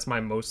sure that's my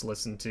most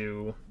listened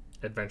to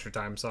Adventure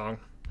Time song.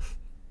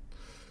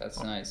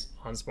 That's nice.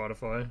 On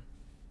Spotify.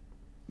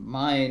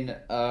 Mine,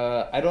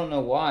 I don't know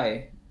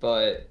why,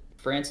 but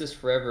Francis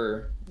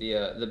Forever,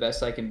 the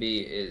Best I Can Be,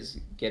 is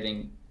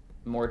getting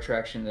more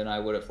traction than I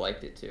would have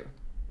liked it to.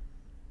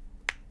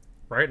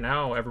 Right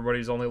now,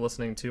 everybody's only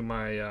listening to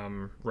my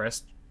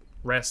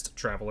Rest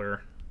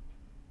Traveler,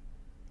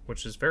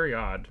 which is very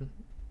odd.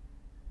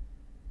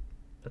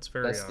 That's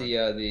very That's odd.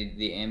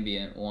 the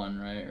ambient one,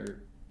 right?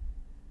 Or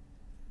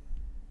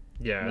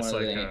yeah, it's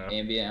one like of the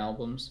ambient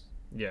albums.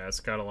 Yeah, it's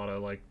got a lot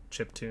of like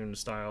chiptune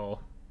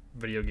style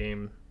video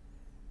game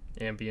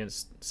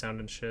ambient sound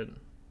and shit.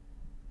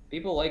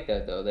 People like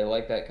that though. They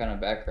like that kind of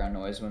background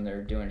noise when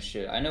they're doing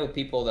shit. I know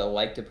people that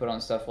like to put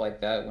on stuff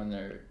like that when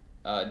they're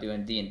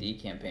doing D&D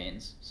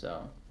campaigns.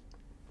 So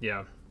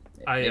yeah,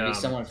 maybe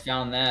someone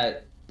found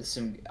that.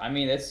 I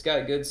mean, it's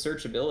got good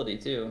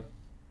searchability too.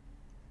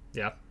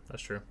 Yeah,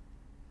 that's true.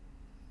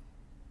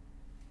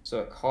 So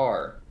a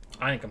car.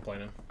 I ain't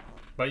complaining,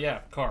 but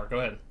yeah, car. Go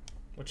ahead.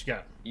 What you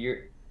got?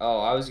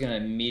 I was gonna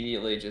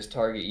immediately just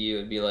target you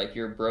and be like,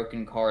 your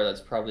broken car that's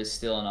probably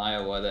still in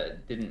Iowa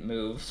that didn't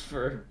move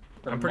for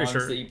I'm pretty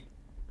sure.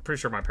 Pretty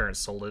sure my parents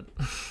sold it.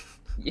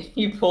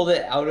 You pulled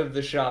it out of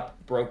the shop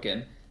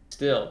broken.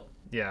 Still.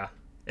 Yeah,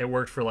 it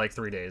worked for like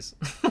 3 days,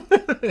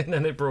 and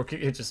then it broke.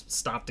 It just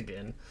stopped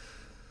again.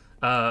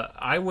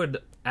 I would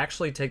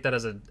actually take that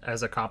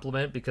as a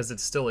compliment because it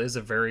still is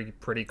a very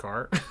pretty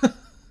car.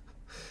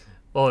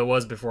 Well, it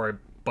was before I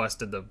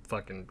busted the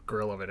fucking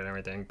grill of it and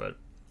everything, but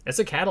it's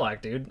a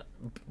Cadillac, dude.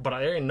 But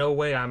there ain't no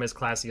way I'm as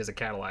classy as a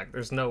Cadillac.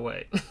 There's no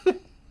way.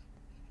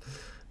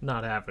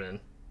 Not happening.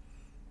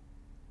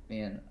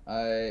 Man,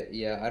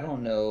 I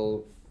don't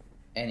know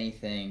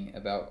anything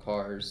about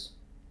cars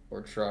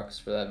or trucks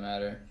for that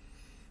matter.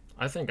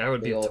 I think I would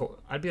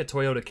I'd be a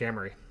Toyota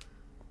Camry.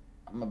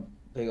 I'm a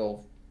big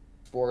old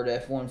Ford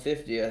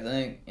F-150, I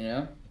think, you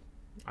know?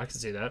 I can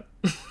see that.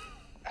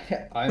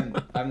 I'm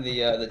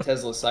the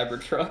Tesla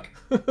Cybertruck.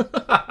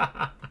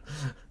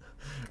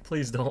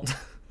 Please don't.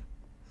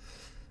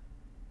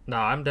 No,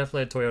 I'm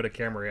definitely a Toyota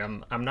Camry.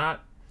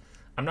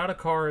 I'm not a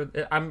car.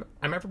 I'm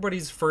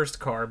everybody's first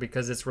car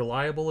because it's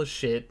reliable as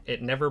shit.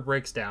 It never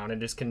breaks down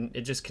and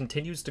it just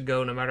continues to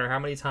go no matter how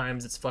many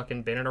times it's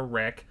fucking been in a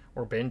wreck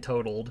or been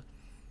totaled.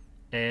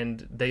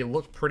 And they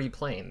look pretty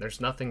plain.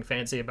 There's nothing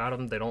fancy about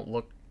them. They don't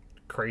look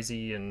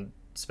crazy and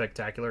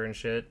spectacular and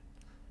shit.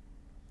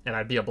 And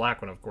I'd be a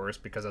black one, of course,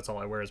 because that's all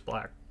I wear is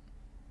black.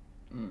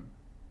 Mm.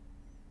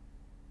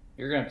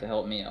 You're gonna have to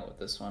help me out with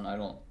this one. I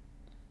don't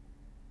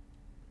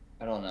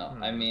know.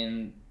 I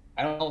mean,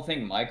 I don't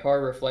think my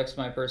car reflects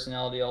my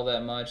personality all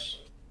that much.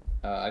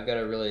 I've got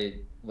a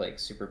really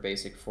super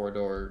basic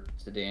 4-door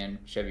sedan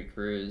Chevy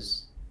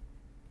Cruze.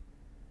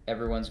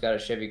 Everyone's got a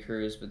Chevy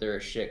Cruze, but they're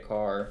a shit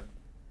car.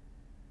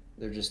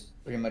 They're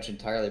just pretty much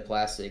entirely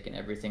plastic, and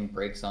everything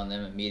breaks on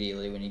them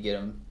immediately when you get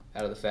them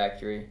out of the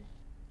factory.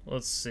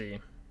 Let's see.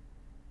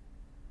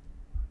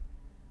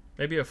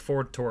 Maybe a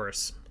Ford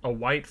Taurus. A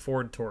white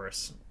Ford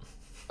Taurus.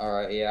 All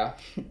right, yeah.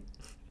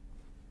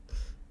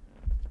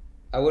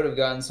 I would have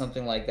gotten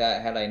something like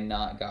that had I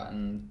not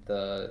gotten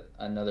the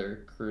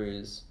another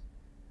cruise.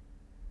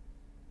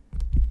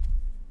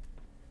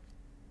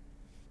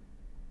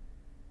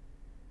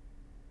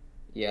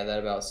 Yeah, that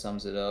about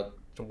sums it up.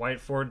 The white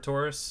Ford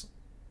Taurus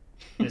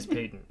is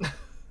Peyton.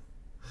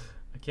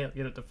 I can't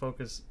get it to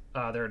focus.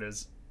 Ah, there it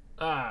is.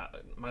 Ah,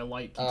 my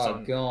light keeps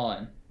on.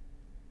 Gone.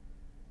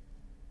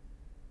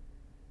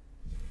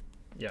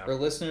 Yeah. For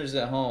listeners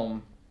at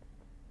home,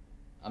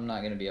 I'm not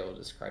going to be able to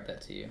describe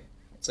that to you.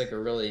 It's like a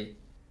really...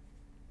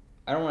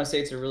 I don't want to say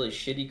it's a really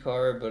shitty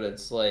car, but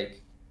it's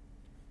like...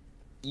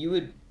 You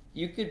would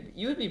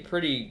be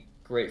pretty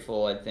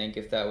grateful, I think,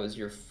 if that was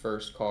your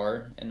first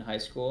car in high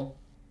school.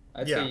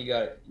 I'd say you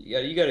got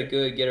a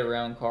good get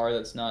around car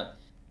that's not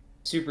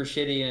super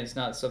shitty, and it's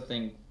not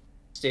something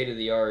state of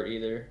the art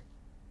either.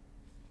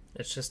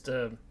 It's just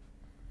a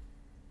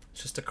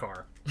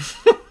car.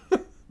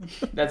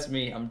 That's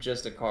me. I'm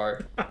just a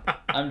car.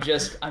 I'm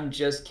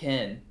just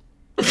Ken.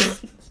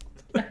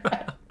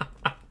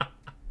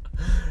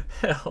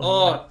 Hell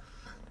Oh, no.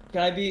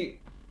 can I be?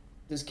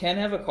 Does Ken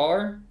have a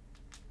car?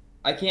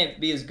 I can't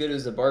be as good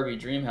as the Barbie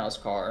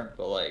Dreamhouse car,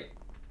 but like,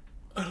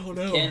 I don't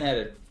know. Ken had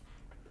a.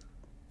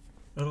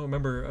 I don't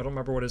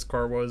remember what his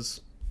car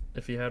was,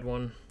 if he had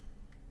one.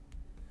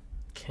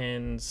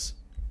 Ken's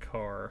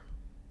car.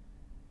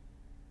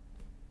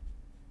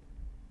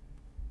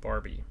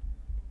 Barbie.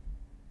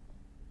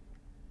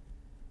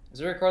 Is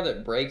there a car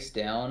that breaks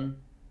down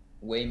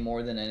way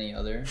more than any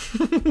other,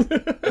 and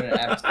it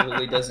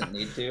absolutely doesn't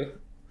need to?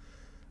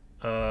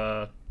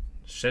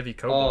 Chevy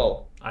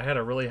Cobalt. Oh. I had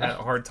a really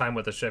hard time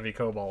with the Chevy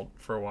Cobalt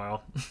for a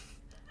while.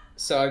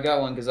 So I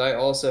got one because I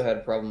also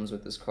had problems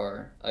with this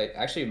car.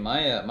 Actually,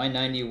 my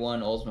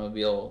 '91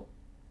 Oldsmobile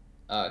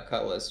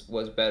Cutlass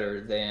was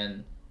better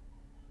than.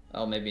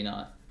 Oh, maybe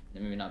not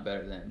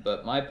better than.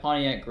 But my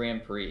Pontiac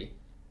Grand Prix,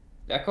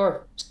 that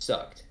car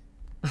sucked.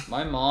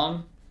 My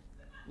mom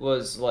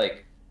was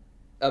like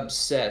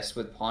obsessed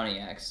with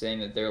Pontiac, saying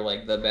that they're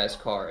like the best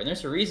car. And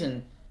there's a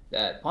reason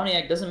that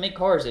Pontiac doesn't make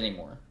cars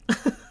anymore.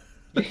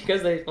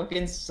 Because they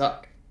fucking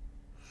suck.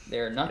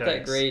 They're not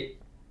that great.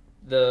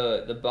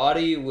 The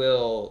body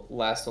will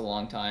last a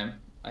long time,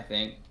 I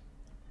think.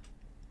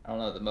 I don't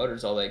know, the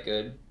motor's all that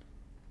good.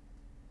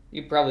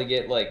 You probably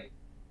get like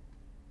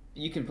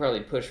you can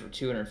probably push for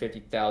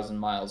 250,000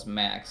 miles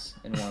max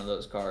in one of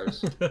those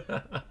cars.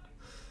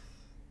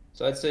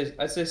 So I'd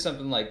say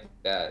something like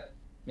that,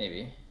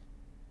 maybe.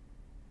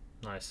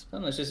 Nice.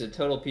 Something that's just a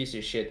total piece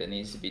of shit that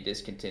needs to be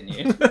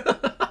discontinued.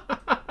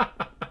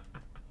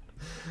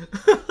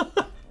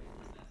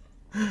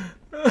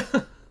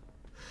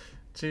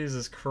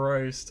 Jesus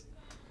Christ.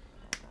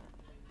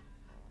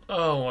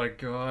 Oh my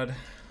god.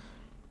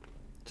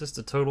 Just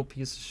a total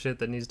piece of shit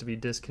that needs to be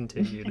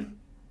discontinued.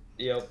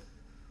 Yep.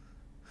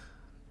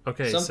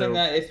 Okay, something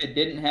that if it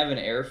didn't have an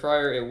air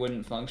fryer, it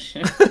wouldn't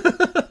function.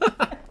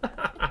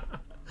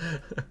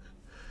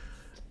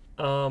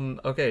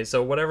 Okay,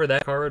 so whatever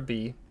that car would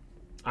be,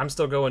 I'm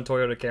still going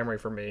Toyota Camry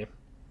for me.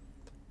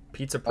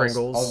 Pizza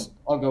Pringles.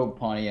 I'll go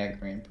Pontiac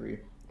Grand Prix.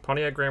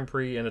 Pontiac Grand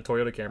Prix and a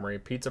Toyota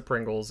Camry, Pizza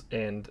Pringles,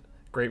 and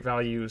Great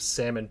Value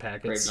salmon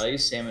packets. Great Value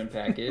salmon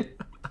packet.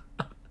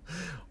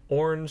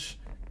 Orange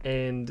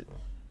and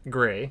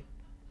gray.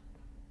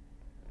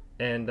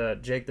 And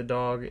Jake the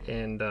dog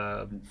and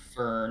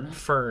Fern.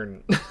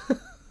 Fern.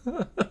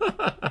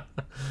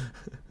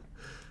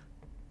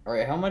 All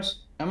right, how much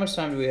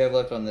time do we have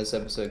left on this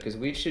episode? Because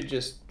we should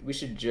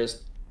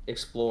just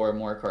explore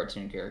more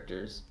cartoon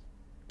characters.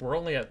 We're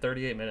only at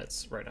 38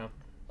 minutes right now.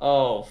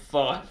 Oh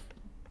fuck!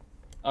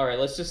 All right,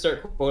 let's just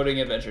start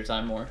quoting Adventure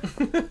Time more.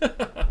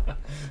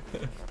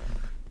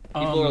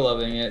 People are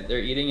loving it. They're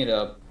eating it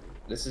up.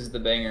 This is the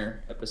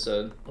banger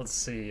episode. Let's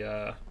see.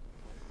 I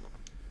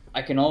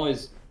can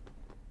always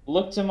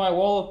look to my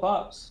wall of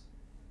pops.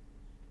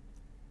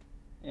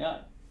 Yeah.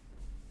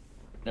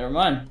 Never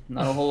mind.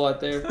 Not a whole lot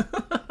there.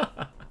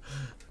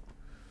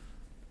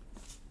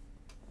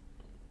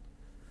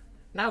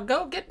 Now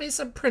go get me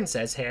some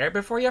princess hair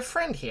before your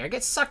friend here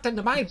gets sucked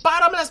into my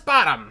bottomless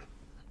bottom.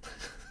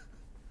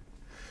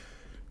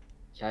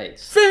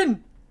 Yikes.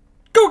 Finn!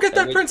 Go get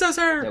that princess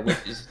hair!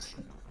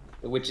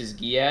 The witch's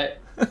Giat?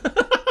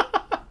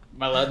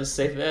 Am I allowed to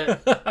say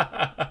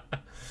that?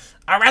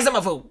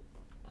 Arazimafu!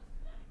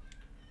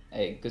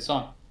 Hey, good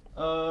song.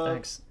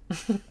 Thanks.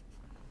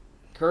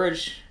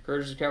 Courage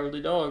is a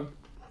cowardly dog.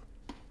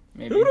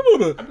 Maybe.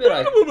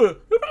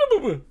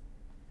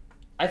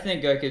 I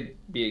think I could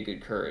be a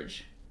good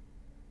Courage.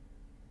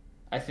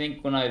 I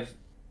think when I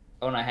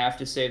have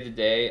to save the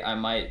day, I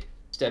might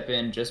step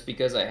in just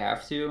because I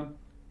have to,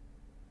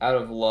 out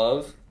of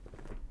love,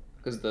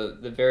 because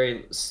the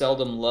very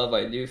seldom love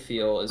I do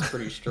feel is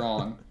pretty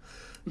strong.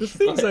 The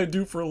things I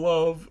do for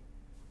love.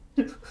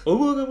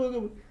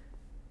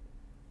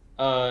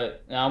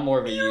 I'm more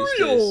of a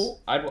Eustace.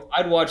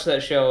 I'd watch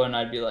that show and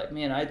I'd be like,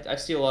 man, I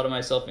see a lot of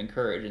myself in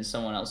Courage, and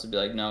someone else would be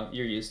like, no,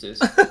 you're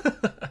Eustace.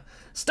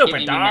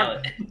 Stupid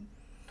dog.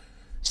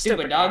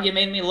 Stupid dog, you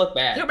made me look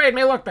bad. You made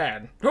me look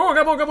bad.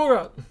 Booga booga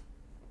booga.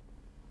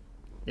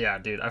 Yeah,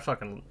 dude, I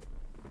fucking.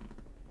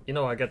 You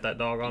know I get that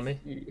dog on me.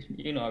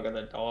 You know I got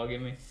that dog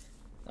in me.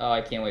 Oh,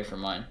 I can't wait for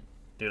mine.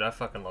 Dude, I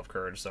fucking love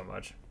Courage so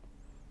much.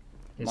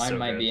 Mine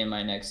might be in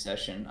my next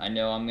session. I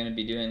know I'm gonna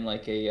be doing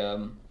like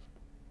a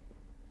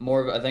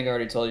more of I think I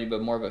already told you,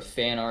 but more of a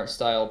fan art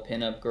style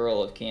pinup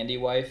girl of Candy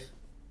Wife.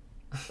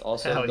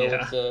 Also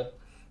go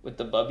with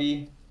the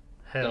bubby.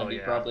 Hell gonna be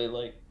yeah. probably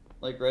like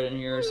right in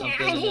here or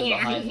something. And then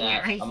behind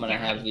that, I'm gonna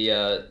have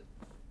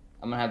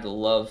the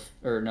love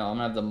I'm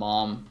gonna have the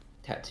mom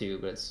tattoo,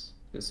 but it's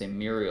gonna say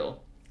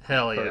Muriel.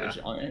 Hell yeah.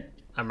 On it.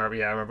 I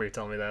remember you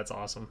telling me that. It's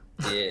awesome.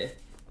 Yeah.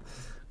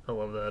 I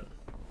love that.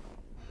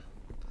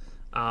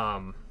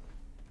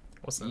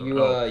 What's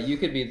that? You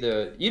could be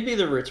you'd be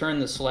the Return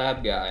the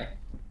Slab guy.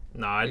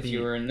 No, if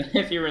you were in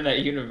that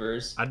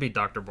universe. I'd be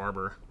Dr.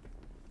 Barber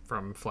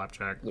from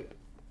Flapjack.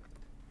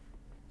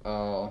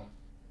 Oh.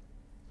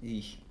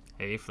 Eesh.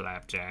 Hey,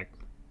 Flapjack.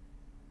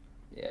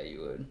 Yeah,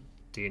 you would.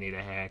 Do you need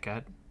a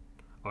haircut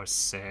or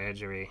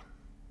surgery?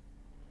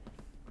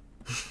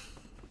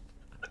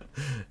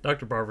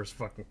 Dr. Barber's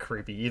fucking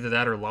creepy. Either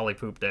that or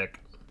Lollipoop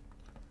Dick.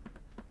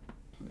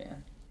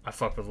 Man. I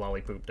fuck with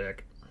Lollipoop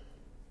Dick.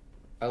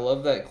 I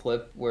love that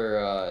clip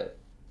where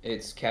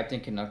it's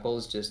Captain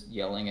Knuckles just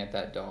yelling at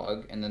that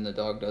dog, and then the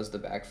dog does the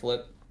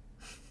backflip,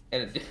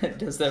 and it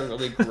does that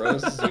really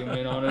gross zoom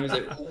in on him. He's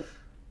like,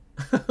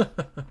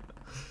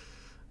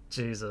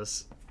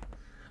 Jesus.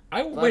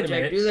 Wait a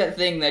minute. Do that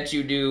thing that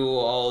you do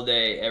all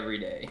day, every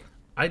day.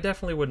 I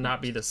definitely would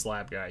not be the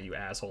slab guy, you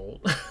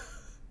asshole.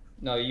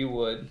 No, you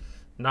would.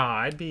 Nah,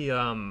 I'd be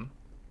I'd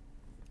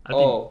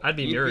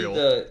be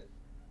Muriel.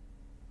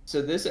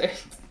 So this. I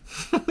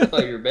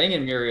thought you were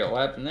banging Muriel.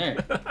 What happened there?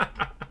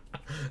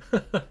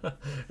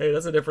 Hey,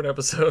 that's a different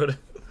episode.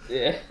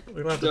 Yeah.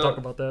 We don't have to talk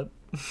about that.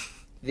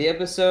 The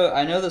episode,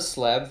 I know the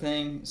slab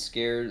thing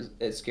scared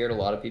a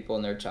lot of people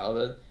in their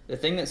childhood. The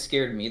thing that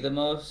scared me the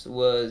most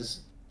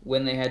was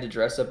when they had to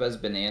dress up as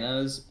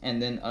bananas,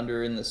 and then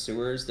under in the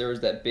sewers, there was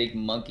that big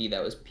monkey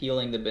that was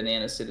peeling the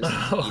banana citizens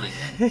and eating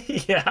them.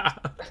 Yeah.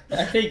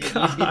 I think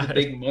he'd be the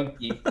big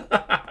monkey.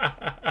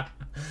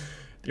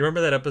 Do you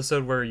remember that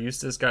episode where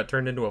Eustace got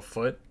turned into a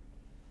foot?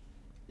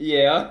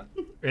 Yeah.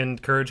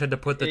 And Courage had to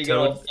put the got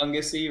all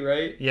fungusy,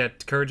 right? Yeah,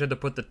 Courage had to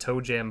put the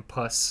toe jam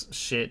pus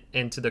shit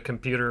into the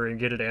computer and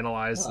get it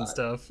analyzed and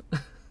stuff.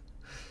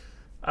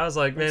 I was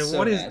like, man,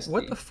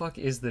 what the fuck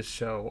is this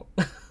show?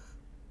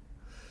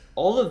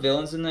 All the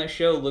villains in that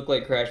show look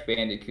like Crash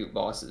Bandicoot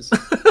bosses.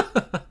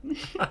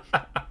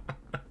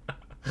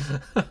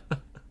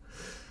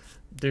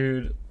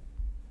 Dude,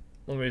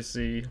 let me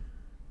see.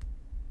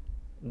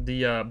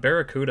 The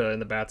Barracuda in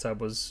the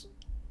bathtub was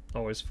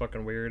always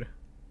fucking weird.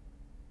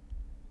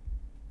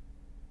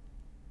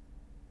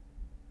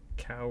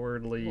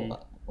 Cowardly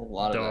a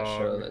lot of dog that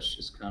show that's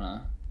just kind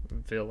of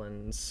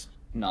villains.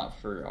 Not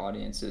for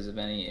audiences of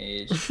any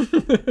age.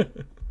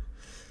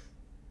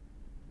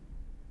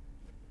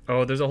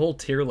 Oh, there's a whole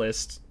tier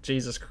list.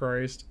 Jesus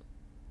Christ.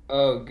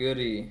 Oh,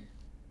 goody.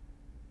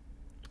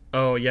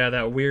 Oh, yeah,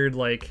 that weird,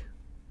 like...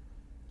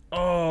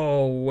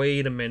 Oh,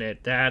 wait a minute.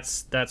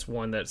 That's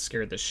one that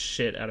scared the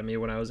shit out of me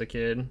when I was a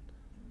kid.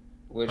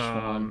 Which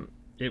one?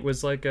 It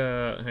was like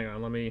a... Hang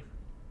on, let me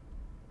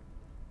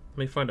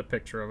find a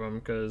picture of him,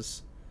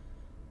 because...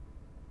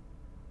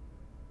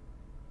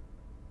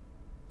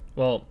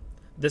 Well,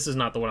 this is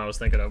not the one I was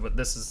thinking of, but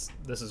this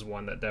is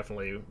one that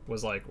definitely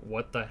was like,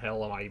 what the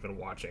hell am I even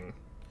watching?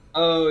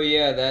 Oh,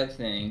 yeah, that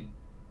thing.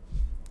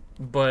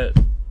 But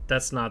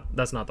that's not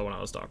the one I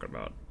was talking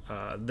about.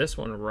 This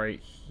one right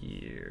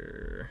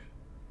here.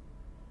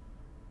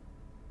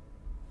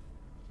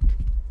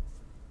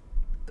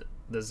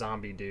 The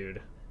zombie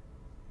dude.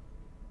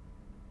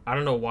 I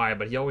don't know why,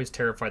 but he always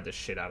terrified the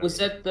shit out of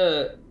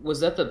me.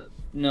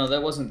 No,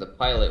 that wasn't the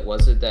pilot,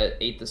 was it, that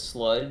ate the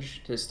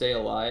sludge to stay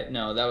alive?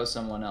 No, that was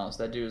someone else.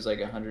 That dude was like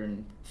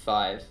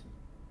 105.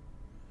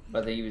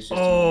 But I think he was just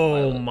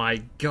Oh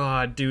my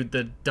god, dude,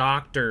 the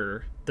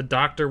doctor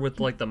with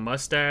like the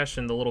mustache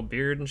and the little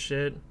beard and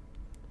shit.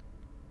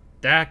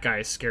 That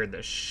guy scared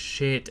the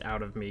shit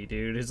out of me,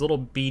 dude. His little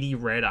beady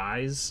red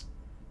eyes.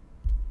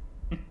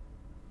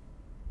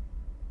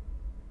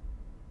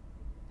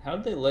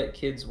 How'd they let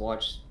kids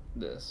watch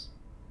this?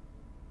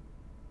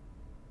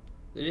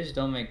 They just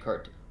don't make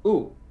cartoons.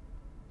 Ooh,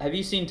 have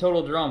you seen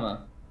Total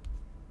Drama?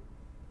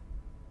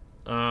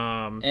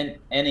 And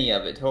any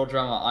of it. Total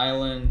Drama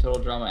Island,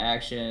 Total Drama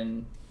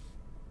Action.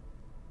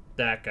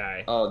 That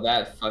guy. Oh,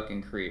 that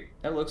fucking creep.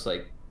 That looks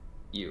like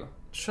you.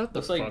 Shut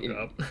the fuck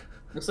up.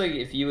 Looks like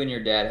if you and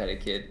your dad had a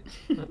kid.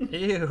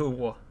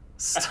 Ew.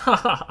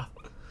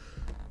 Stop.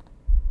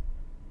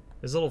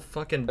 His little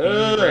fucking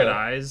beady red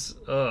eyes.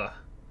 Ugh.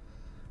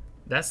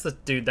 That's the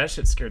dude, that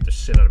shit scared the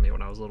shit out of me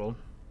when I was little.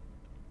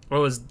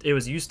 Well, it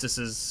was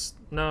Eustace's...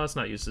 No, it's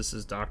not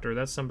Eustace's doctor.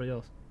 That's somebody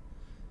else.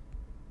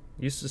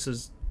 Eustace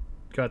has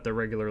got the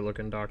regular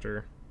looking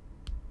doctor.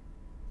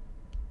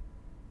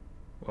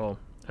 Well,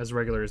 as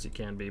regular as he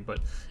can be. But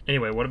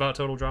anyway, what about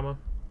Total Drama?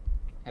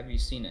 Have you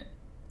seen it?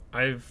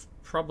 I've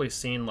probably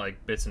seen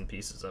like bits and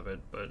pieces of it,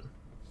 but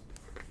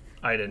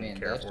I didn't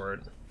care for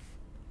it.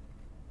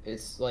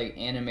 It's like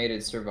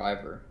animated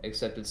Survivor,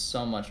 except it's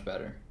so much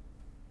better.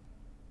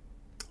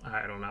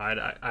 I don't know.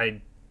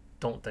 I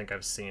don't think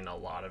I've seen a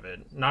lot of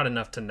it. Not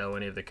enough to know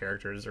any of the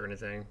characters or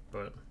anything,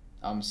 but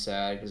I'm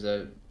sad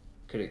because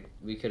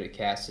we could have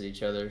casted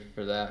each other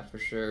for that for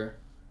sure.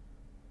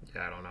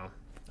 Yeah, I don't know.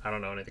 I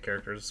don't know any of the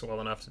characters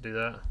well enough to do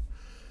that.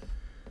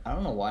 I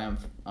don't know why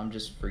I'm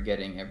just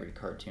forgetting every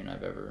cartoon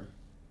I've ever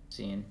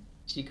seen.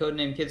 See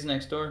Codename Kids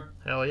Next Door?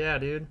 Hell yeah,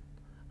 dude.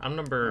 I'm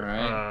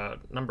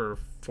number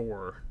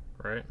 4,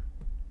 right?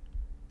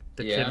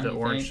 The kid of the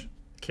orange.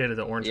 Kid of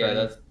the orange.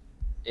 Yeah,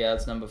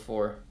 that's number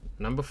 4.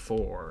 Number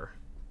 4.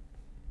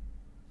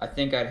 I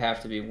think I'd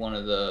have to be one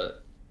of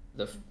the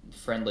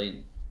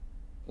friendly.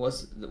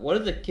 What are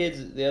the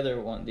kids? The other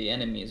one, the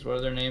enemies. What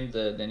are their names?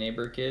 The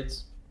neighbor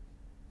kids.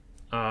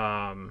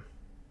 I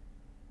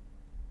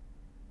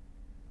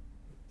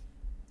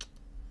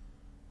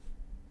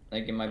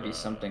think it might be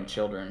something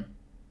children.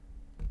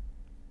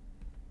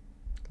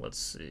 Let's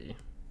see.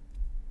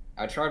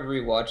 I tried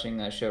rewatching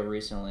that show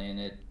recently, and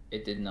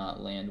it did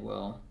not land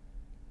well.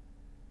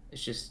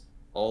 It's just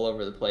all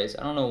over the place.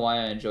 I don't know why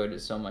I enjoyed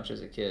it so much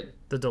as a kid.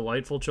 The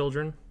Delightful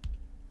Children?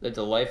 The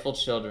Delightful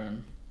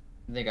Children.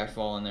 I think I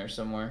fall in there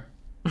somewhere.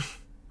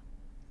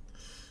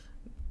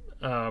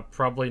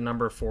 Probably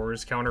number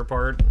 4's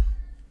counterpart.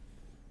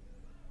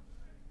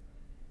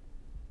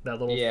 That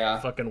little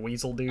fucking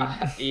weasel dude.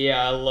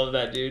 Yeah, I love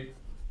that dude.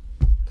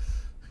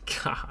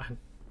 God.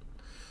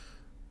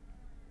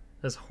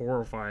 That's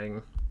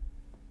horrifying.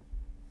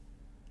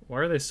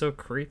 Why are they so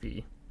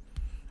creepy?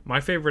 My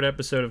favorite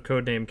episode of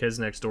Codename Kids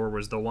Next Door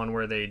was the one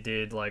where they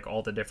did like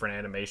all the different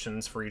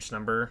animations for each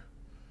number.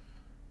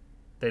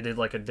 They did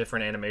like a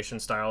different animation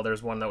style.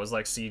 There's one that was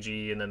like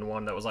CG and then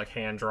one that was like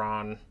hand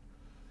drawn.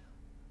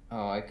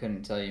 Oh, I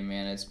couldn't tell you,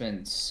 man. It's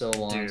been so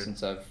long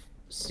since I've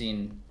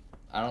seen.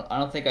 I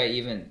don't think I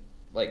even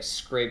like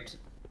scraped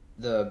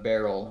the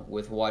barrel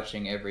with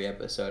watching every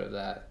episode of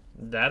that.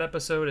 That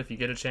episode, if you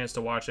get a chance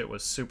to watch it,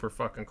 was super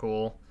fucking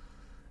cool.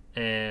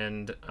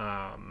 And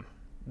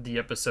the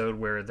episode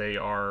where they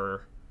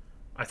are,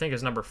 I think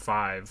is number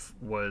 5,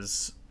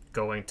 was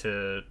going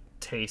to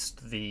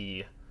taste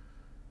the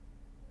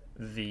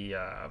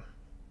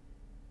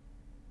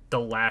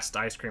last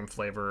ice cream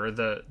flavor, or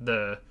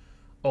the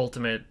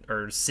ultimate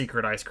or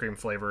secret ice cream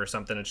flavor or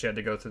something, and she had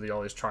to go through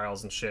all these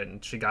trials and shit,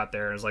 and she got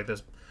there and it was like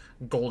this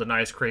golden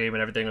ice cream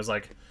and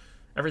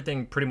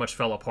everything pretty much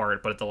fell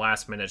apart, but at the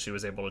last minute she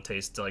was able to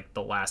taste like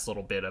the last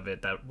little bit of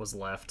it that was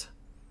left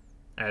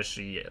as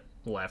she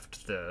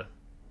left the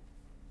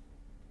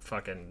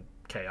fucking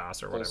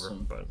chaos or whatever.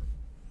 Awesome.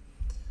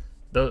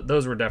 But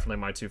those were definitely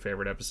my 2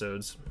 favorite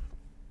episodes.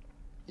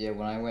 Yeah,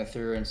 when I went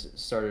through and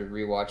started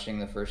rewatching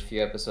the first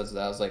few episodes of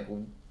that, I was like,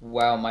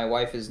 wow, my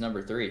wife is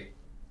number 3.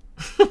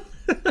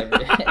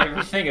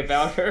 Everything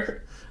about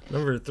her.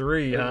 Number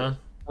 3, huh?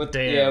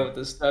 Damn. Yeah, with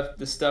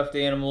the stuffed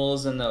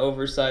animals and the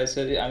oversized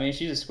hoodie. I mean,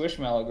 she's a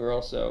Squishmallow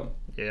girl, so.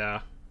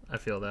 Yeah, I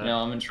feel that. No,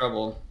 I'm in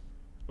trouble.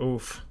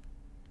 Oof.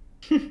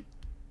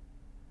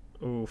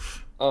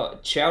 Oof. Oh,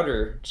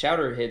 Chowder.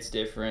 Chowder hits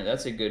different.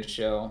 That's a good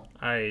show.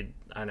 I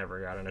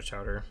never got into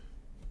Chowder.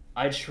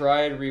 I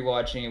tried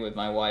rewatching it with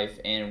my wife,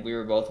 and we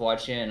were both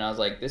watching it, and I was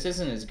like, this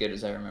isn't as good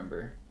as I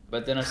remember.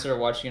 But then I started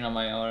watching it on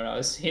my own, and I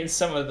was seeing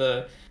some of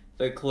the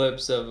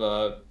clips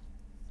of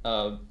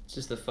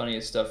just the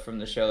funniest stuff from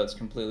the show that's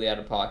completely out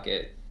of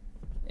pocket,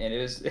 and it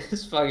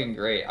was fucking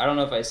great. I don't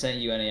know if I sent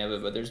you any of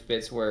it, but there's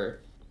bits where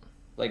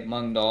like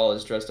Mung Daal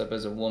is dressed up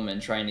as a woman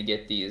trying to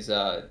get these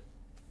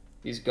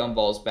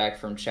gumballs back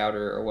from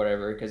Chowder or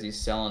whatever because he's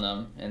selling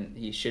them and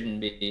he shouldn't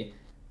be,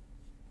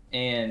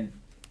 and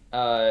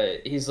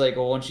he's like,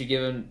 well, won't you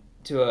give him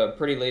to a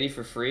pretty lady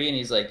for free? And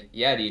he's like,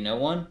 yeah, do you know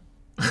one?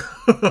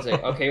 He's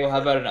like, okay, well, how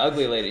about an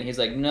ugly lady? And he's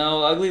like,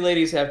 no, ugly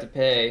ladies have to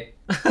pay.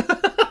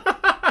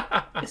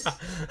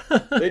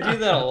 They do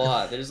that a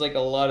lot. There's like a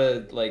lot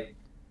of like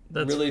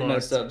really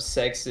messed up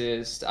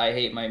sexist, I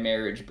hate my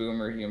marriage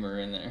boomer humor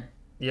in there.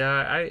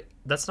 Yeah,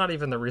 that's not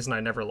even the reason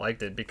I never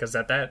liked it, because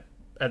at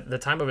the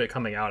time of it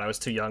coming out, I was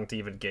too young to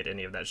even get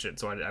any of that shit,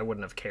 so I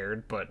wouldn't have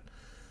cared. But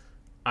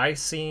I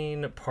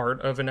seen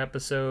part of an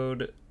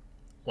episode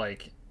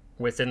like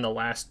within the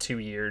last 2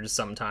 years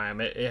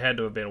sometime. It had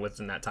to have been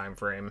within that time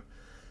frame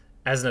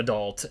as an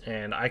adult,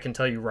 and I can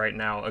tell you right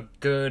now, a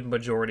good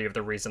majority of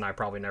the reason I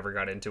probably never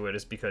got into it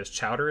is because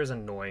Chowder is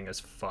annoying as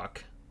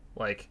fuck.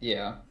 Like,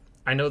 yeah,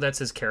 I know that's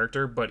his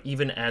character, but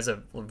even as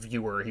a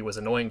viewer, he was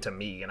annoying to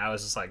me, and I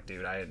was just like,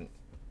 dude,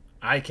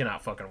 I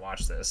cannot fucking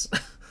watch this.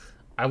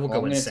 I will go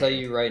insane. I'm going to tell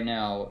you right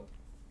now,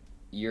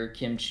 you're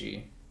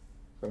Kimchi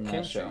from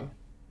that show.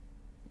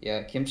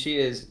 Yeah, Kimchi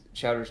is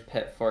Chowder's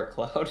pet fart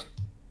cloud.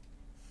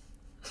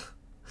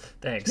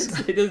 Thanks.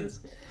 He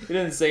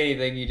doesn't say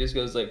anything. He just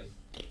goes like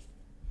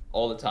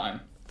all the time.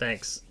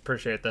 Thanks.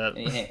 Appreciate that.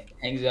 And he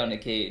hangs out in a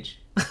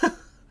cage.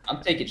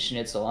 I'm taking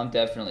Schnitzel. I'm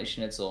definitely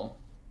Schnitzel.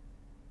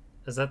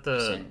 Is that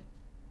the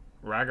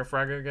Raga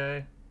Fraga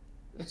guy?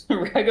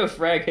 Raga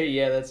Fraga,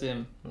 yeah, that's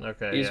him.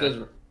 Okay, he just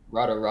goes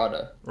Rada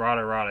Rada.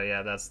 Rada Rada,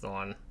 yeah, that's the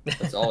one.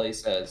 That's all he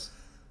says.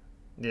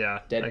 Yeah,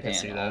 deadpan I can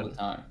see that all the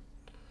time.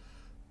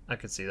 I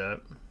could see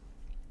that.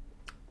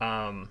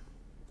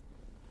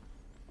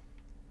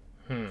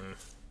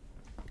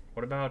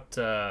 What about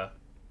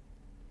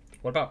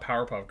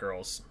Powerpuff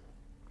Girls?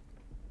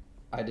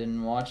 I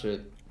didn't watch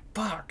it.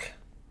 Fuck.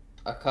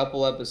 A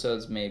couple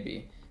episodes,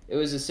 maybe. It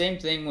was the same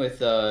thing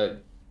with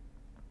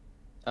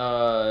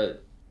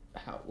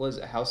was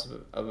it House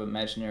of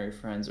Imaginary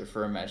Friends or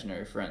For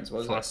Imaginary Friends? What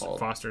was that called?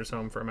 Foster's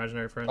Home for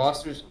Imaginary Friends.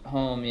 Foster's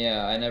Home,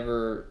 yeah. I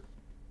never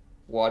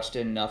watched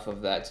enough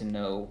of that to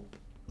know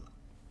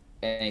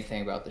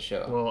anything about the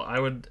show. Well,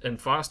 in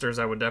Foster's,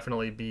 I would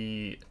definitely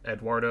be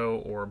Eduardo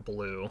or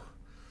Blue.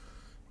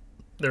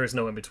 There is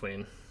no in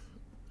between.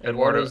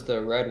 Eduardo's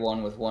the red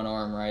one with one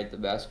arm, right? The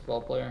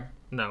basketball player?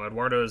 No,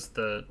 Eduardo's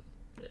the...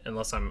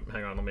 Unless I'm...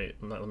 Hang on, let me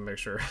make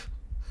sure.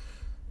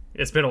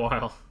 It's been a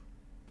while.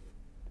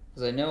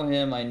 Because I know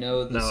him, I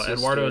know the sister.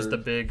 Eduardo's the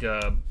big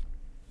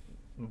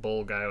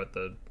bull guy with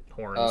the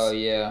horns. Oh,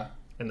 yeah.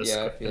 And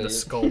the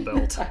skull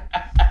belt.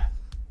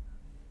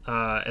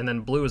 And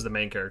then Blue is the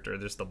main character.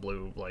 There's the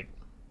blue, like,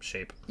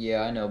 shape.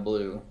 Yeah, I know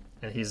Blue.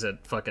 And he's a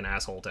fucking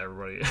asshole to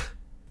everybody.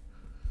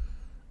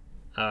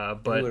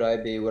 But who would I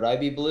be? Would I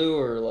be Blue,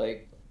 or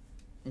like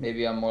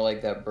maybe I'm more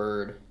like that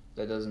bird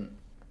that doesn't?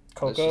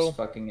 Coco? That's just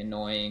fucking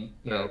annoying.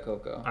 No, yeah,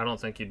 Coco. I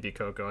don't think you'd be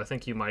Coco. I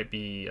think you might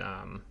be.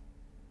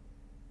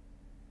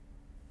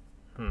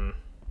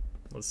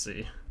 Let's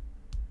see.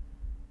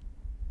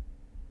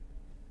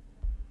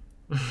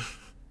 This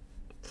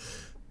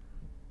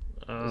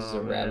is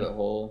a rabbit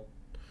hole.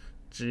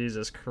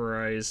 Jesus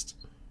Christ.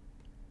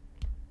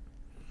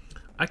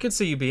 I could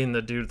see you being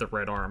the dude with the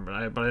red arm,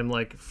 but I'm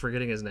like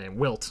forgetting his name.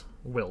 Wilt.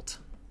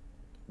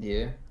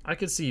 Yeah. I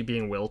could see you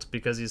being Wilt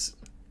because he's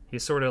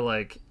sort of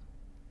like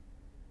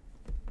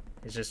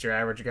he's just your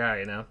average guy,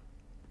 you know.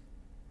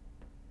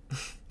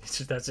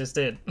 That's just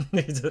it.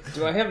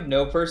 Do I have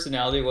no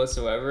personality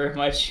whatsoever? Am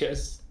I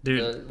just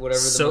whatever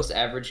the most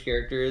average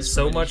character is?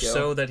 So much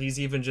so that he's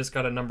even just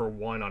got a number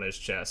 1 on his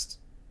chest.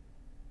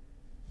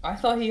 I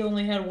thought he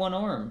only had one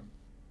arm.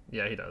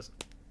 Yeah, he does.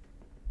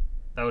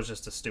 That was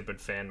just a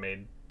stupid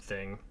fan-made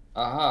thing.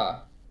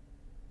 Aha.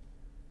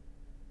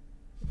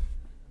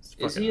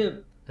 Is he a...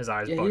 His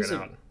eyes bugging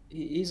out.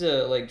 He's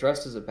like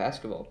dressed as a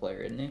basketball player,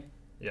 isn't he?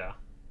 Yeah.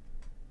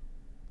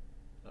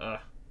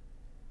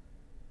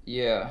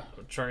 Yeah.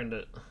 I'm trying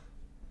to...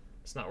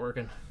 It's not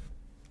working.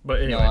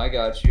 But anyway. No, I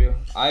got you.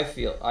 I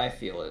feel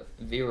it.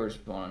 Viewers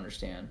won't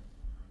understand.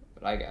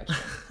 But I got you.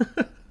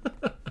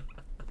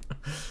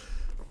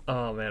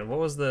 Oh, man. What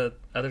was the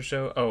other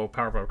show? Oh,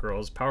 Powerpuff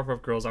Girls.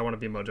 Powerpuff Girls, I Want to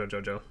Be Mojo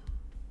Jojo.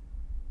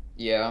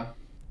 Yeah.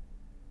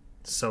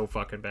 So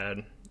fucking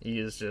bad. He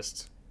is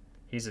just...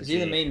 Is he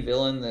the main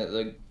villain,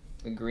 the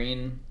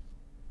green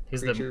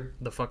He's creature?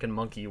 the fucking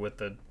monkey with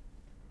the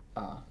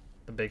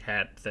big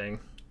hat thing.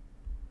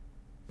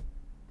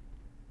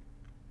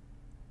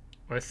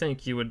 I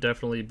think you would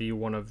definitely be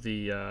one of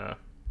the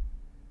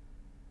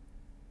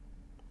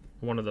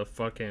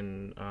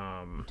fucking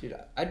Dude,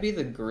 I'd be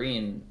the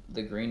green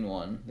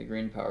one, the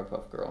green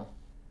Powerpuff Girl.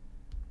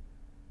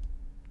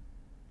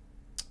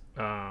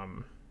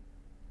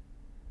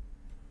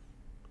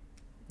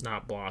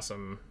 Not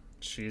Blossom.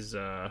 She's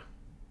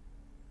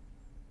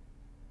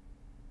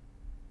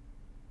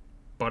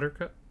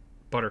Buttercup.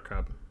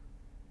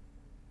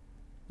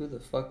 Who the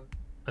fuck?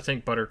 I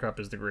think Buttercup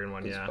is the green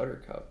one. Who's yeah.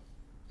 Buttercup?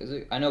 Is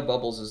it? I know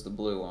Bubbles is the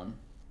blue one.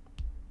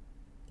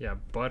 Yeah,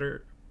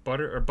 Butter.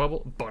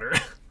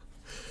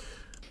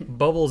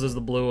 Bubbles is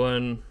the blue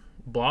one.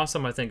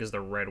 Blossom, I think, is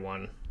the red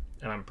one,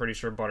 and I'm pretty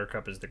sure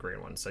Buttercup is the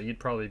green one. So you'd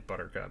probably be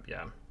Buttercup,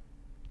 yeah.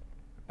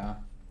 Yeah.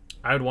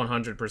 I would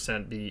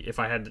 100% be if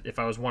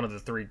I was one of the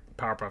 3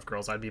 Powerpuff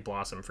Girls, I'd be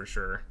Blossom for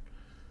sure.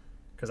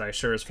 Because I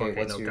sure as fuck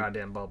ain't no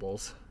goddamn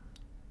Bubbles.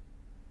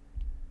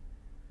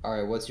 All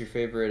right, what's your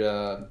favorite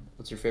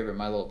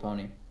My Little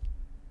Pony?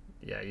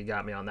 Yeah, you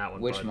got me on that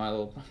one. Which My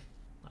Little?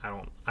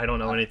 I don't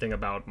know anything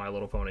about My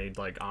Little Pony.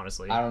 Like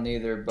honestly, I don't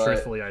either. But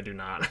truthfully, I do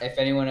not. If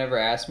anyone ever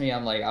asks me,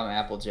 I'm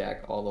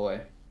Applejack all the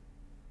way.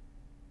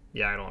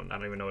 Yeah, I don't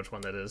even know which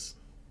one that is.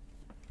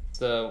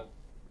 So,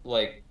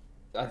 like,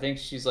 I think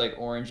she's like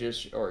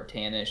orangish or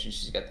tannish, and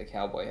she's got the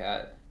cowboy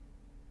hat.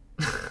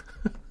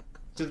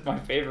 Just my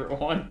favorite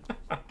one.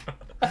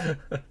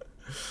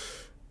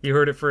 You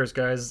heard it first,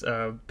 guys.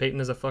 Peyton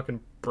is a fucking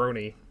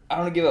brony. I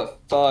don't give a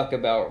fuck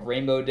about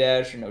Rainbow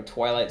Dash or no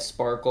Twilight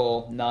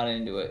Sparkle. Not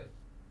into it.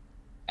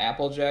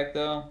 Applejack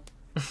though,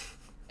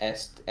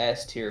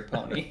 S tier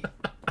pony.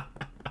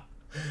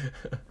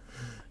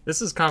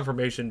 This is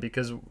confirmation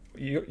because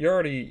you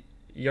already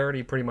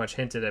pretty much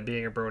hinted at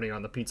being a brony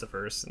on the pizza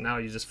first. Now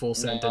you just full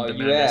sent into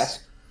madness.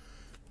 Asked.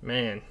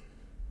 Man,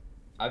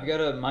 I've got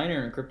a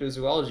minor in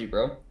cryptozoology,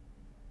 bro.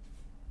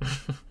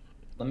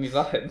 Let me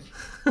vibe.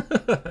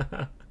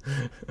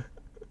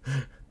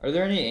 Are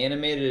there any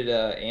animated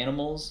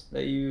animals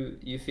that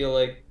you feel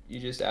like you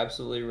just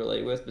absolutely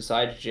relate with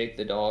besides Jake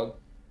the dog?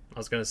 I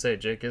was gonna say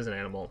Jake is an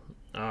animal.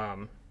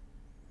 Um,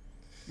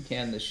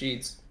 Can the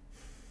sheets?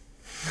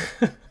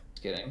 Just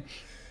kidding.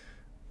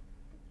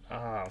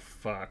 oh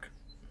fuck.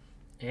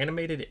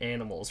 Animated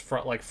animals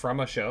from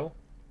a show.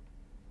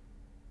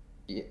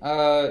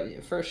 Yeah,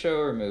 for a show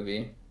or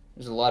movie,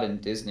 there's a lot in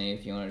Disney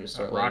if you want to just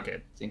start like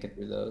Rocket. thinking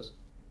through those.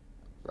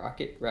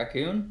 Rocket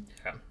Raccoon?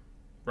 Yeah.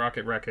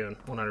 Rocket Raccoon,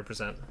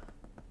 100%.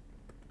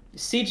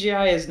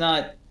 CGI is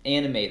not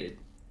animated.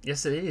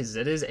 Yes, it is.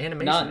 It is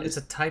animation. Not It's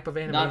a type of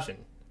not animation.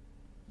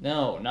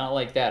 no, not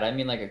like that. I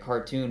mean like a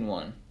cartoon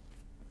one.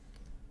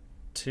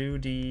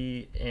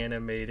 2D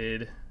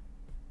animated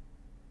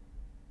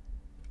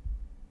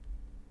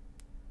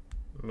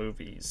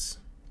movies.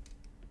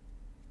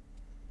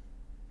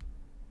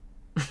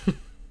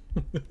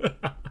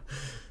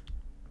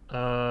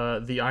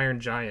 The Iron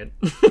Giant.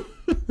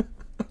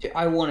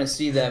 I want to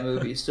see that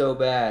movie so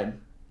bad.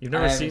 You've I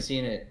never haven't seen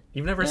seen it.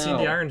 You've never seen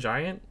The No. Iron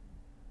Giant?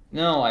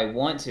 No, I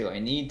want to. I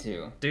need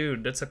to.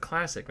 Dude, that's a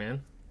classic,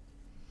 man.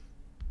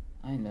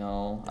 I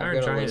know. I've Iron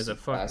got a Giant list is a of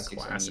fucking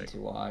classics I classic. need to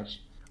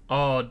watch.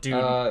 Oh, dude,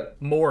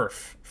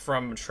 Morph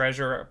from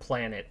Treasure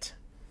Planet.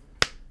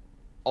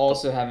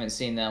 Also haven't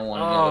seen that one,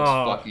 and it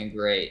Oh, looks fucking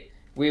great.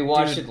 We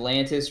watched dude.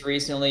 Atlantis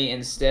recently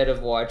instead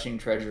of watching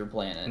Treasure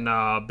Planet.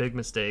 Nah, big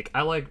mistake.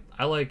 I like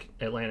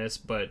Atlantis,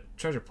 but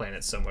Treasure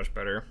Planet's so much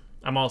better.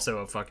 I'm also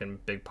a fucking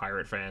big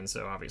pirate fan,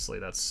 so obviously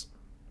that's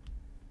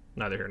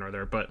neither here nor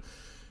there. But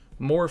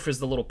Morph is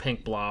the little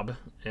pink blob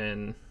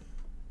in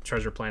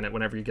Treasure Planet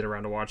whenever you get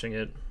around to watching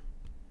it.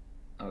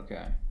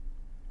 Okay.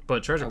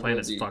 But Treasure I will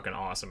Planet's be. fucking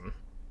awesome.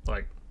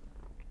 Like,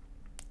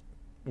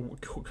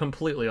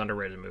 completely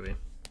underrated movie.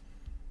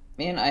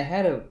 Man, I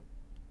had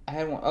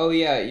one. Oh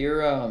yeah,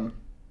 you're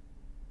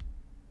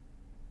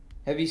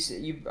have you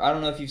you I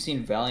don't know if you've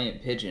seen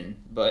Valiant Pigeon,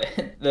 but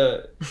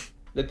the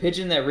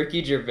pigeon that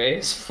Ricky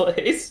Gervais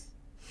plays,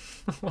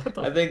 What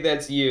I the? think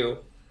that's you.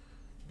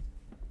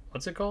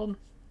 What's it called?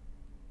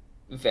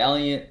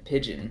 Valiant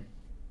Pigeon.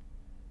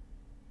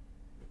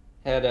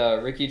 Had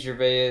Ricky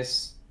Gervais,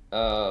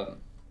 uh,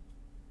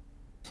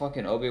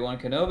 fucking Obi-Wan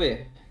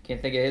Kenobi.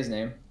 Can't think of his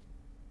name.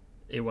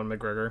 Ewan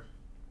McGregor.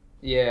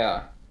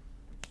 Yeah.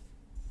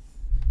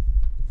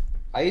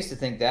 I used to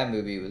think that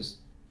movie was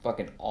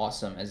fucking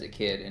awesome as a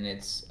kid, and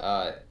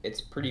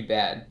it's pretty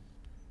bad.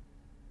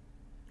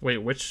 Wait,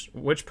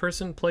 which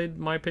person played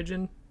my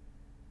pigeon?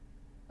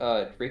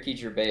 Ricky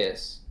Gervais.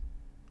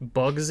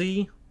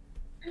 Bugsy?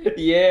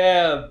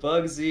 Yeah,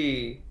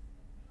 Bugsy.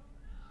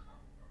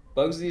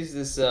 Bugsy's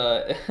this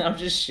I'm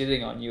just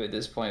shitting on you at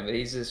this point, but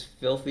he's this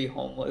filthy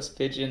homeless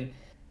pigeon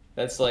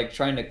that's like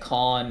trying to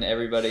con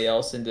everybody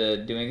else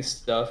into doing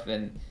stuff,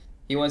 and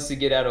he wants to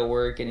get out of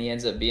work and he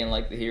ends up being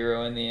like the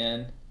hero in the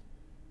end.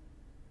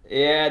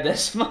 Yeah,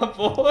 that's my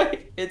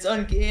boy. It's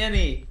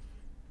uncanny.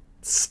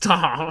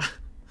 Stop.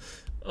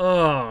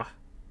 Ugh.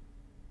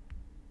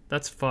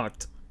 That's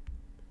fucked.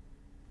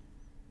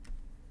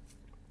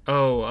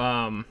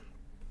 Oh,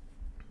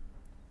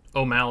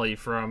 O'Malley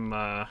from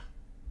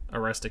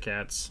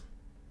Aristocats.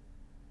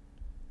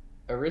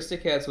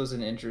 Aristocats was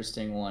an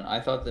interesting one. I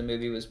thought the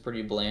movie was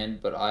pretty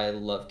bland, but I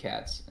love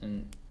cats,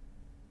 and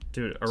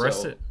Dude, so by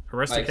Aristocats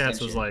was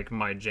extension, like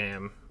my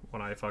jam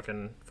when I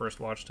fucking first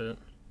watched it.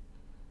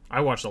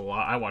 I watched a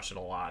lot. I watched it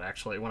a lot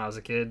actually when I was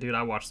a kid, dude.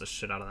 I watched the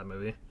shit out of that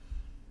movie.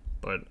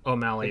 But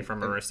O'Malley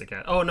from I-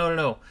 Aristocats. Oh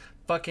no.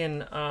 Fucking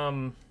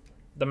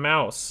the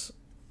mouse.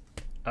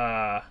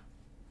 The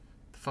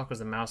fuck was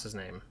the mouse's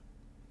name?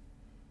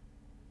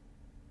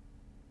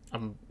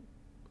 I'm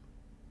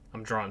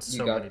I'm drawing you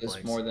so many got this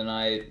blanks. more than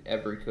I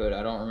ever could.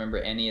 I don't remember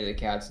any of the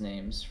cats'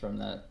 names from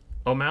that.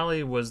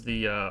 O'Malley was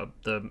the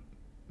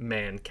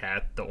man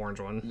cat, the orange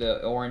one.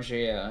 The orange,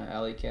 yeah,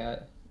 alley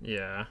cat,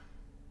 Yeah.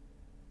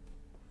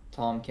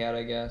 Tom cat,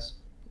 I guess.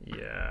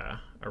 Yeah.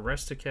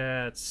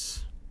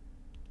 Aristocats.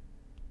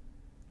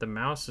 The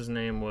mouse's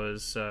name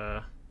was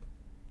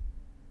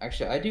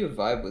Actually, I do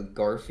vibe with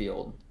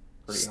Garfield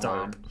pretty Stop.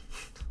 hard,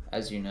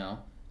 as you know.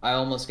 I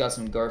almost got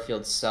some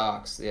Garfield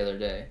socks the other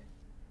day.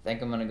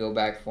 Think I'm gonna go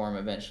back for them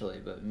eventually,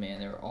 but man,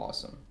 they were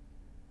awesome.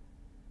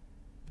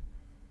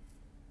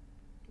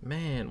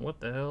 Man, what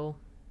the hell?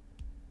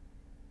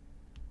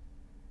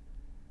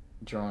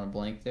 Drawing a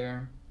blank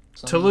there.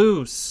 Something?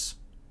 Toulouse.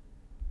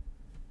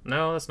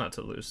 No, that's not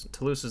Toulouse.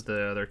 Toulouse is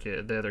the other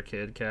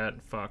kid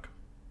cat. Fuck.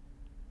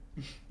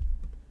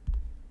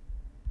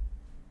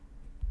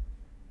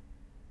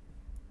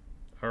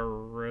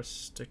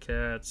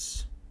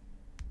 Aristocats.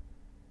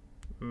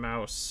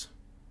 Mouse.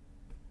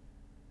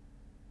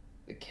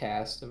 The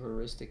cast of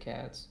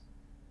Aristocats.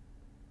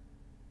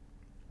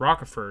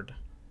 Rockeford.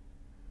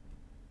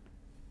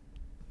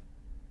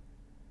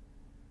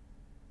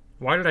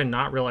 Why did I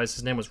not realize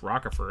his name was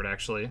Rockeford,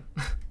 actually?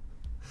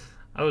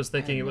 I was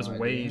thinking it have was no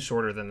way idea.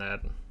 shorter than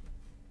that.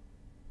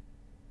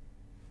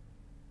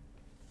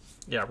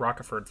 Yeah,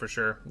 Rockeford for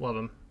sure. Love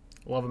him.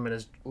 Love him and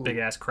his Ooh. big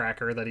ass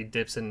cracker that he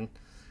dips in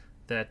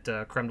that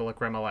creme de la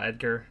creme a la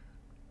Edgar.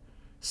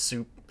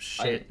 soup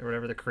shit or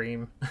whatever, the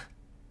cream.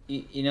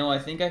 You know, I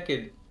think I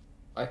could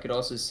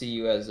also see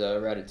you as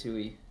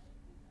Ratatouille.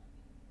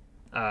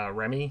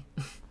 Remy.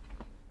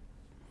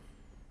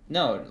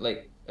 No,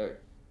 like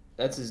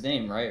that's his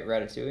name, right?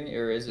 Ratatouille,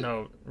 or is it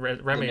No, the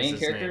Remy is main his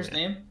character's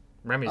name. name?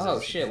 Remy's Oh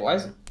his shit!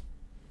 name.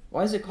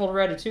 Why is it called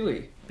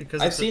Ratatouille?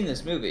 Because I've seen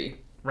this movie.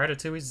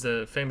 Ratatouille's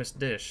the famous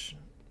dish.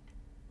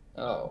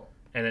 Oh.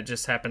 And it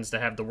just happens to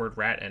have the word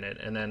rat in it,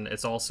 and then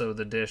it's also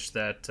the dish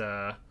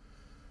that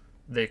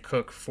they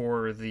cook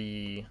for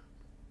the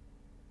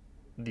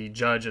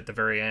judge at the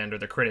very end, or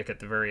the critic at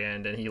the very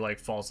end, and he like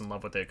falls in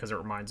love with it because it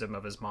reminds him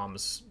of his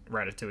mom's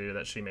ratatouille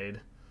that she made.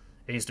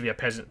 It used to be a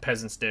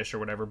peasant's dish or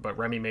whatever, but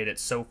Remy made it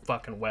so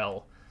fucking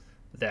well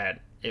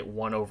that it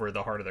won over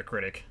the heart of the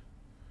critic.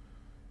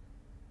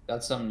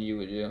 That's something you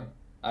would do.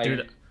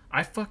 Dude,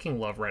 I fucking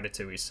love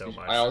Ratatouille so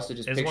much. I also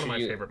just it's picture one of my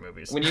you, favorite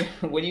movies.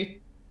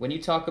 When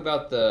you talk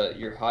about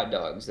your hot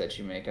dogs that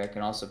you make, I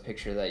can also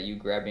picture that you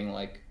grabbing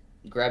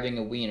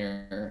a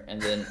wiener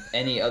and then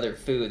any other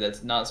food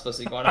that's not supposed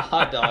to go on a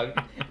hot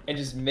dog and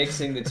just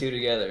mixing the two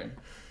together.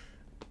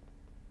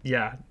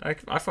 Yeah,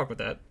 I fuck with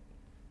that.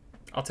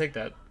 I'll take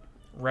that.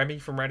 Remy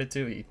from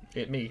Ratatouille.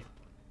 It me.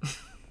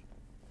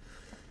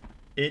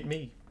 It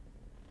me.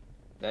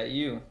 That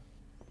you.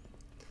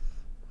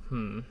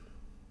 Trying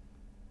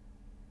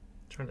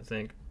to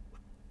think.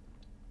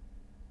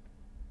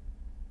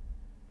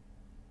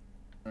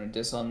 Want to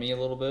diss on me a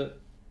little bit?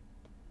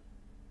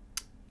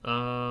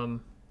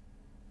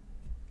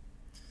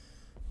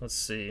 Let's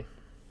see.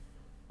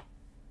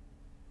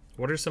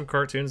 What are some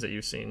cartoons that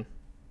you've seen?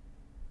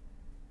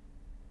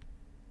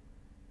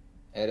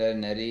 Ed, Edd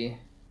and Eddy.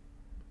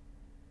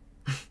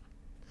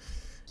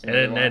 Ed,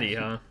 Edd and Eddy,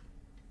 huh?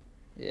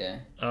 Yeah.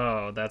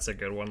 Oh, that's a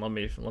good one. Let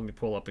me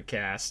pull up a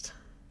cast.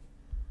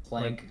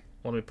 Plank.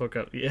 Let me pick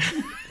up. Yeah.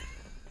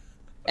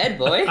 Ed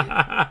boy.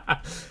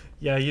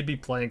 Yeah, you'd be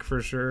Plank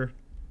for sure.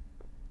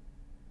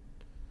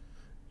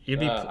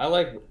 You'd be. I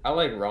like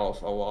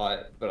Ralph a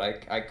lot, but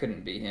I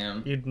couldn't be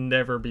him. You'd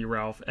never be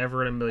Ralph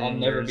ever in a million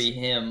years. I'll never be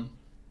him.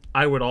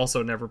 I would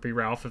also never be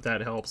Ralph if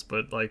that helps,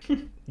 but like,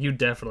 you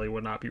definitely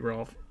would not be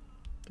Ralph.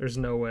 There's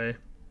no way.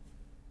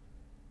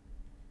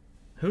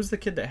 Who's the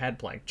kid that had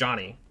Plank?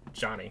 Johnny,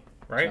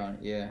 right? John,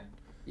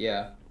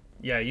 yeah.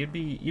 Yeah, you'd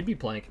be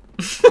Plank.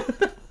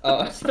 Oh,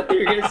 I thought you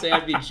were gonna say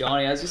I'd be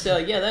Johnny. I was gonna say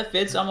like, yeah, that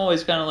fits. I'm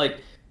always kind of like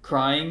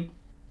crying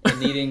and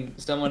needing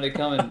someone to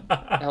come and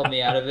help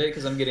me out of it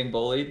because I'm getting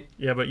bullied.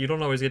 Yeah, but you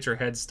don't always get your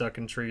head stuck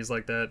in trees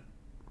like that.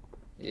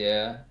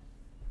 Yeah.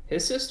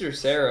 His sister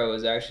Sarah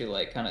was actually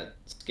like kind of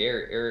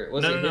scary. Or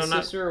was it his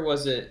sister or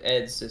was it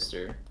Ed's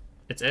sister?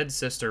 It's Ed's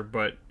sister,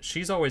 but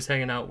she's always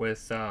hanging out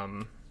with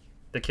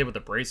the kid with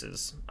the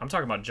braces. I'm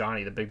talking about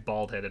Johnny, the big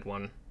bald-headed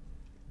one.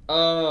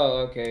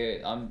 Oh,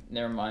 okay.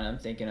 Never mind. I'm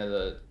thinking of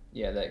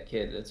that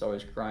kid that's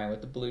always crying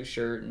with the blue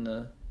shirt and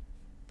the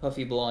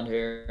puffy blonde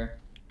hair.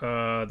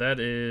 That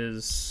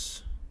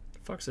is...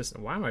 Fuck's this?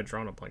 Why am I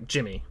drawing a blank?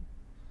 Jimmy.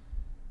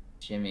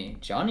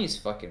 Johnny's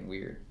fucking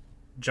weird.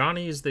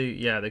 Johnny's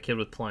the kid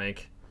with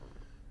Plank.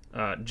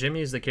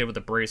 Jimmy's the kid with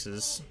the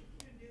braces.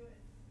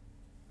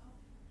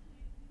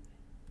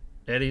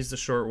 Eddie's the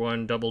short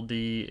one. Double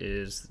D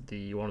is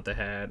the one with the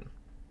hat.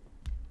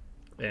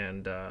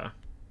 And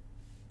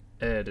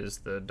Ed is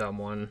the dumb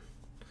one.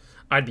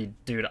 I'd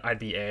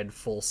be Ed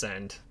full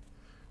send.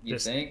 You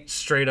think?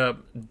 Straight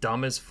up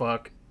dumb as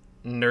fuck,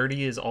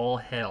 nerdy as all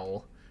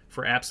hell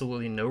for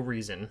absolutely no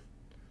reason.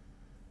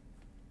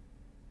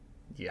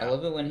 Yeah. I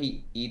love it when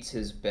he eats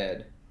his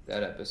bed.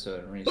 That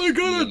episode when he's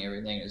eating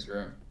everything in his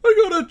room.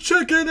 I got a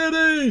chicken,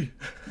 Eddie.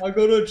 I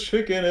got a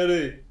chicken,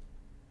 Eddie.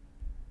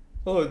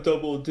 Oh,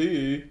 Double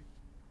D.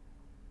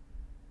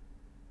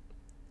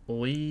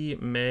 Lee,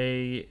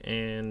 May,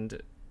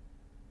 and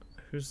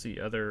who's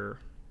the other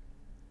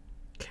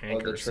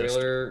canker the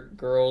trailer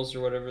girls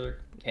or whatever.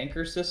 They're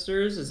canker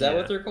sisters? Is that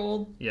what they're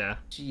called? Yeah.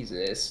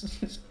 Jesus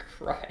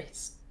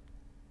Christ.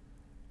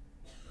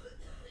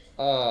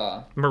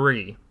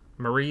 Marie,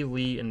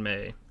 Lee, and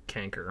May.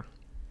 Canker.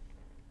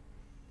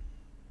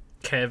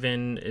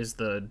 Kevin is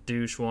the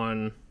douche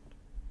one.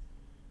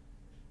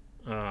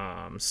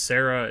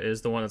 Sarah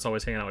is the one that's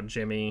always hanging out with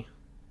Jimmy.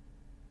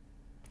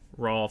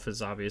 Rolf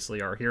is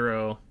obviously our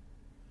hero.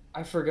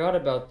 I forgot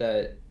about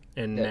that.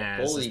 And that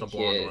Naz is the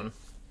blonde kid. one.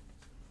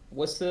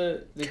 What's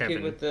the Kevin.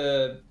 kid with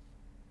the...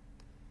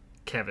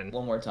 Kevin.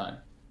 One more time.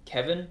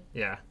 Kevin?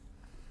 Yeah.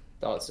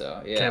 Thought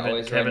so. Yeah.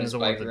 Kevin's the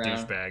one with the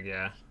douchebag,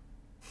 yeah.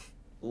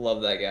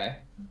 Love that guy.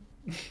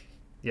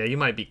 Yeah, you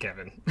might be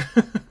Kevin.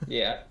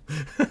 Yeah.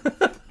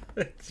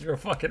 You're a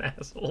fucking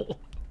asshole.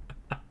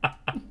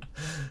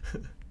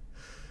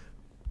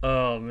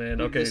 Oh man,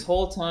 Dude, okay. this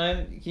whole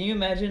time, can you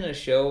imagine a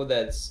show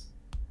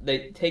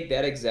they take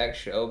that exact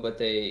show, but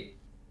they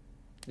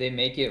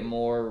make it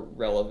more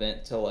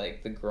relevant to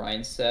like the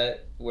grind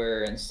set,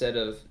 where instead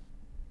of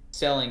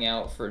selling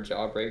out for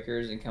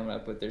jawbreakers and coming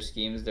up with their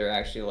schemes, they're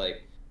actually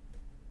like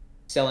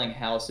selling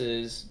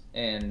houses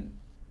and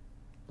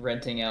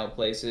renting out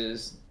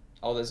places,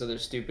 all this other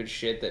stupid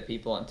shit that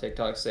people on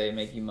TikTok say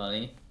make you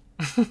money.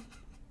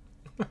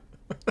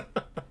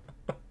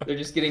 They're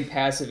just getting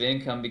passive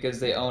income because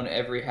they own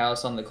every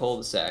house on the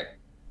cul-de-sac.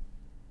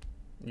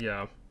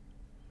 Yeah.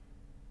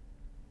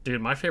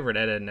 Dude, my favorite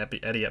Ed, Ed and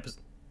Eddie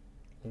episode.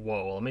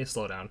 Whoa, let me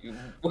slow down.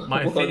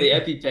 My Whoa, the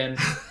EpiPen.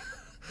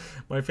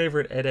 My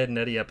favorite Ed, Ed and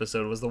Eddie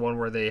episode was the one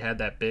where they had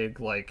that big,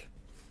 like,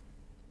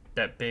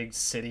 that big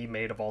city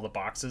made of all the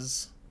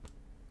boxes.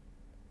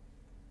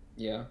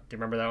 Yeah. Do you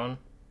remember that one?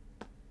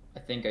 I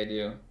think I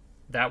do.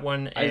 That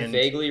one I and...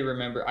 vaguely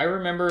remember. I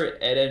remember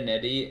Ed, Ed and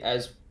Eddie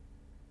as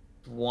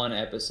one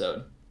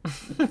episode.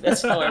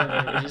 That's how I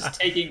remember. Just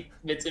taking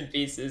bits and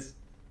pieces.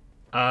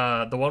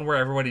 The one where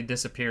everybody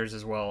disappears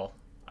as well.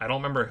 I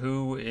don't remember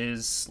who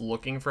is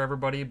looking for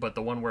everybody, but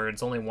the one where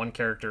it's only one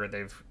character,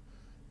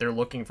 they're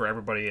looking for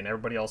everybody and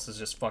everybody else is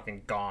just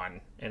fucking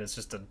gone and it's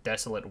just a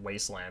desolate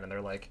wasteland and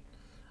they're like,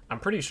 I'm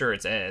pretty sure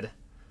it's Ed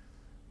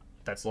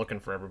that's looking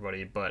for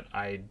everybody, but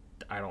I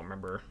don't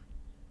remember.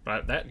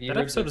 But that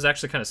episode was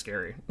actually kind of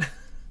scary. Have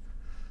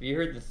you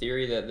heard the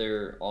theory that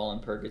they're all in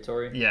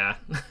purgatory? Yeah.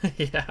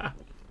 Yeah.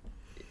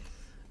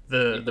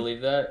 You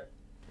believe that?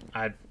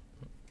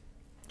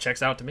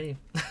 Checks out to me.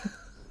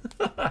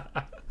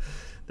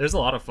 There's a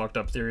lot of fucked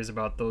up theories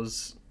about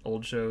those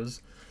old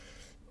shows.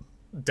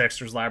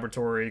 Dexter's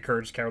Laboratory,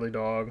 Courage the Cowardly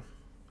Dog.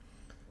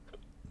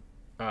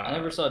 I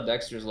never saw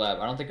Dexter's Lab.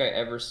 I don't think I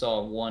ever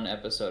saw one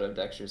episode of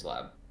Dexter's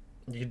Lab.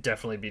 You'd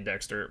definitely be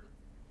Dexter.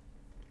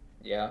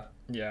 Yeah.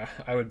 Yeah,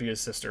 I would be his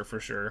sister for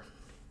sure.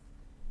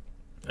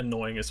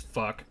 Annoying as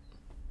fuck.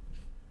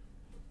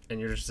 And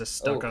you're just a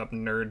stuck up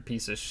nerd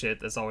piece of shit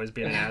that's always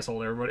being an asshole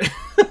to everybody.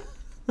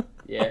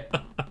 Yeah.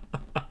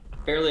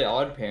 Fairly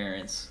Odd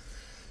Parents.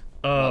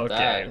 Oh,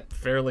 okay.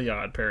 Fairly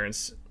Odd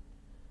Parents.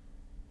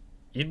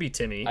 You'd be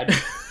Timmy.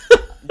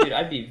 Dude,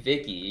 I'd be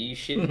Vicky. Are you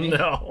shitting me?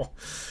 No.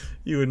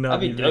 You would not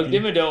be Vicky. I'd be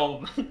Doug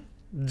Dimmadome.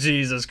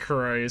 Jesus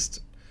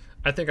Christ.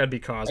 I think I'd be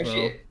Cosmo.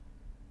 Actually,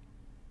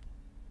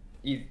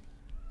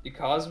 you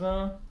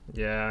Cosmo?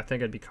 Yeah, I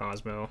think I'd be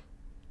Cosmo.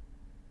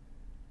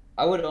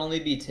 I would only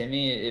be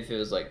Timmy if it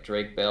was like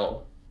Drake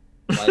Bell.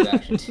 Live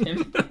action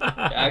Tim.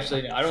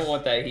 Actually, no, I don't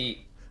want that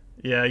heat.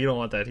 Yeah, you don't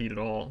want that heat at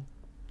all.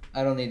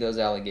 I don't need those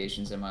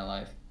allegations in my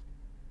life.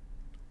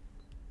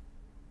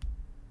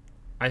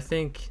 I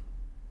think...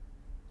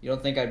 You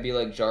don't think I'd be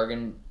like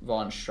Jargon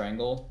Von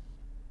Strangle?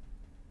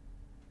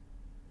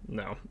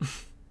 No.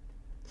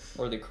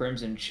 Or the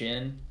Crimson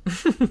Chin?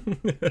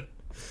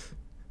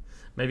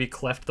 Maybe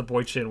Cleft the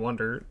Boy Chin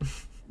Wonder.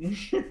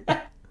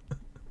 Yeah,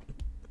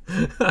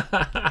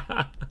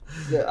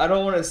 I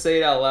don't want to say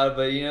it out loud,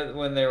 but you know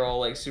when they're all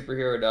like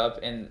superheroed up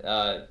and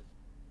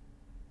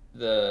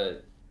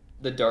the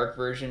dark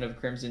version of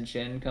Crimson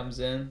Chin comes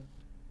in?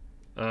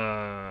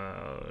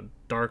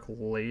 Dark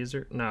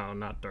Laser? No,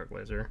 not Dark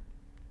Laser.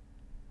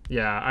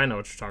 Yeah, I know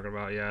what you're talking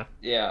about, yeah.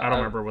 Yeah. I don't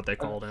remember what they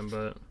called him,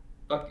 but...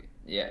 Fuck,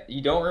 yeah.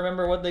 You don't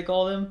remember what they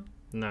called him?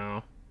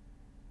 No.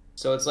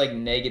 So it's like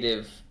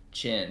negative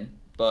chin,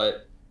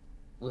 but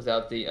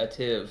without the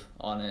ative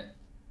on it.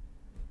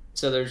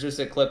 So there's just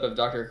a clip of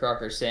Dr.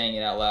 Crocker saying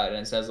it out loud,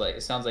 and it sounds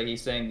like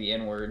he's saying the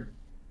N-word.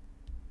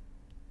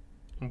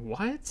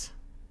 What?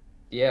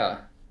 Yeah.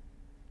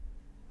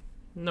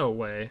 No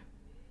way.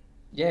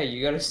 Yeah,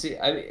 you gotta see.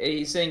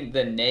 He's saying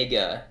the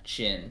nega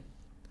chin.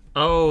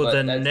 Oh,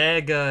 the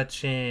nega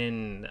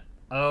chin.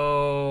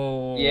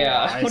 Oh,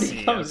 yeah. When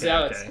he comes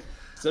out. Okay.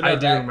 So no, I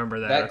do remember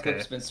that. That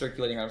clip's been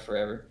circulating around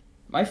forever.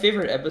 My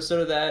favorite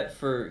episode of that,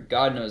 for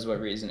God knows what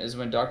reason, is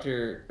when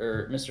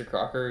Mr.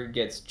 Crocker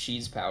gets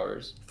cheese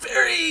powers.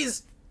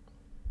 Fairies!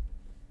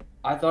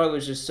 I thought it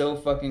was just so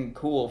fucking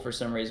cool for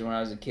some reason when I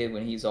was a kid,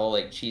 when he's all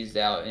like cheesed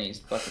out and he's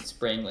fucking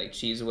spraying like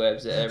cheese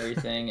webs at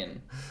everything and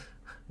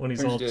when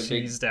he's all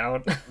cheesed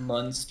out.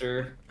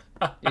 Monster.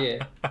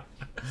 Yeah.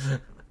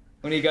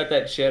 When he got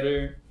that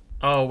cheddar.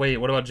 Oh wait,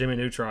 what about Jimmy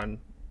Neutron?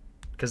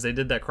 Because they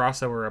did that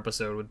crossover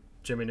episode with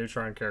Jimmy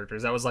Neutron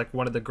characters. That was like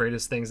one of the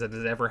greatest things that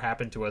has ever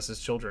happened to us as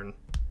children.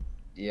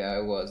 Yeah,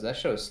 it was. That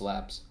show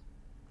slaps.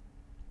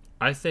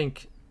 I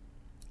think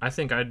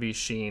I'd be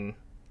Sheen.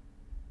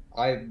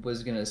 I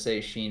was gonna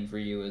say Sheen for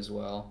you as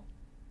well.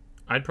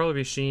 I'd probably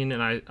be Sheen,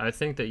 and I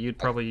think that you'd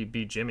probably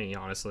be Jimmy,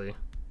 honestly.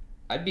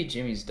 I'd be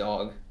Jimmy's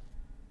dog.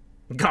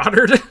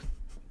 Goddard?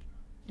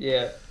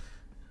 Yeah.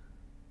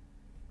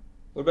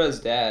 What about his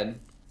dad?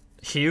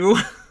 Hugh?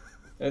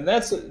 And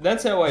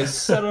that's how I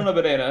sat on a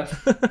banana.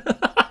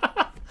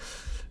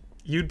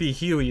 You'd be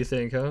Hugh, you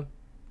think, huh?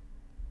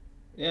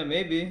 Yeah,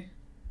 maybe.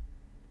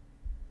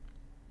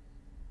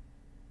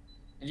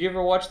 Did you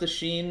ever watch the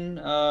Sheen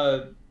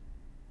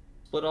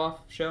split off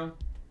show?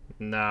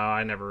 No,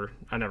 I never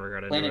got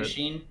into it. Planet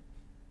Sheen?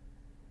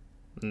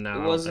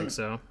 No, I don't think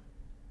so.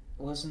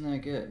 It wasn't that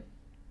good.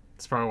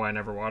 That's probably why I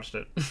never watched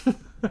it.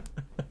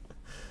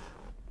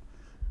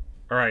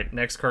 Alright,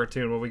 next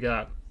cartoon, what we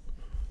got?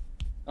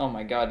 Oh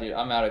my god, dude,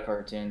 I'm out of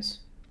cartoons.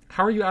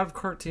 How are you out of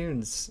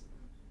cartoons?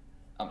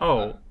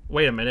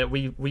 Wait a minute,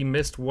 we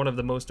missed one of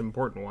the most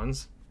important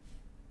ones.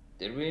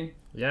 Did we?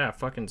 Yeah,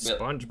 fucking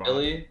SpongeBob.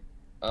 Billy?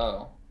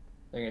 Oh.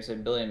 They're gonna say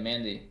Billy and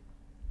Mandy.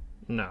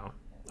 No,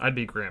 I'd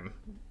be Grimm.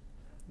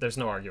 There's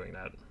no arguing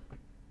that.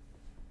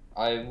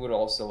 I would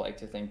also like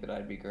to think that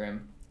I'd be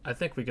Grim. I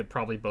think we could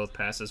probably both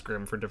pass as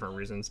Grim for different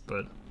reasons,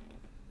 but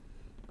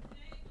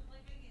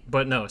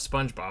no,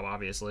 SpongeBob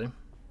obviously.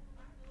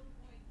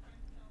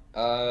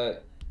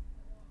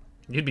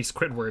 You'd be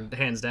Squidward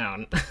hands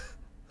down.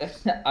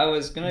 I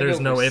was gonna There's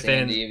go no for ifs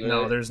ands. Sandy, but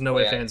No, there's no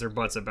ifs yeah, ands or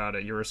buts about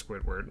it. You're a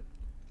Squidward.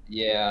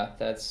 yeah,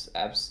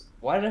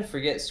 Why did I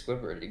forget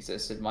Squidward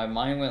existed? My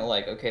mind went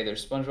like, okay,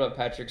 there's SpongeBob,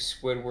 Patrick,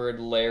 Squidward,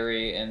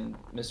 Larry, and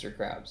Mr.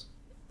 Krabs.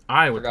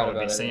 I would Forgot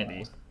probably about be everyone Sandy.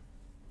 else.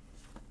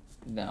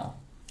 No,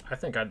 I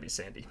think I'd be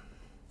Sandy.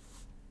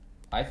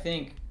 I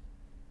think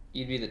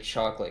you'd be the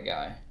chocolate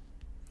guy.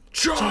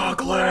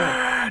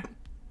 Chocolate!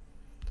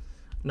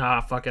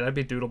 Nah, fuck it. I'd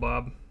be Doodle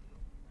Bob.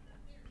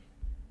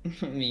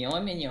 Meow,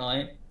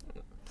 meow.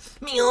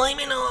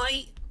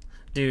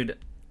 Dude,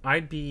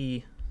 I'd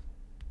be...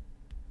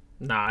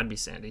 Nah, I'd be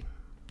Sandy.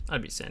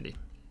 I'd be Sandy.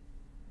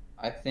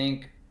 I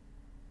think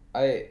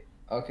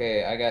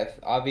okay, I got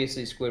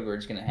obviously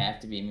Squidward's gonna have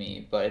to be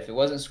me, but if it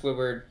wasn't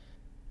Squidward,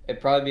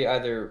 it'd probably be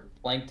either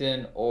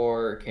Plankton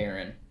or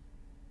Karen.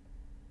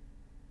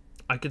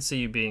 I could see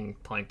you being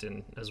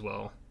Plankton as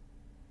well.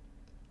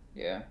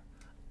 Yeah.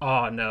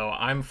 Oh, no.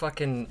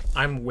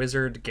 I'm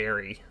Wizard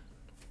Gary.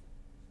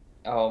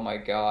 Oh my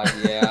god,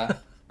 yeah.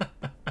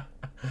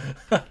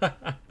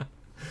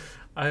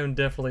 I am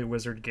definitely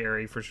Wizard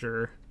Gary for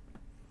sure.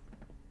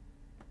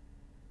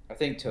 I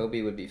think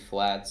Toby would be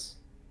Flats.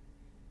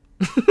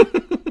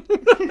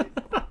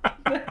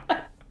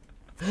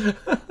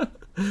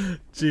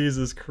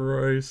 Jesus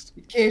Christ.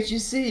 Can't you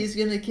see he's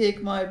gonna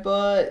kick my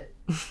butt?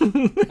 How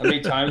many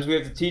times we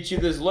have to teach you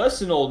this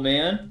lesson, old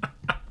man?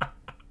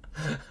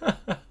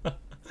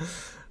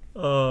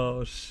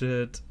 Oh,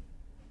 shit.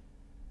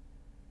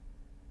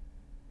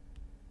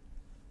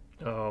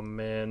 Oh,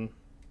 man.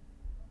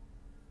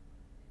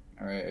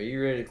 Alright, are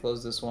you ready to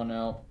close this one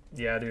out?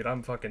 Yeah, dude,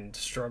 I'm fucking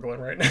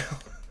struggling right now.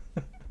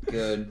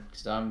 Good,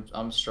 because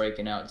I'm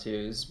striking out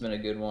too. This has been a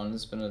good one.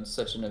 This has been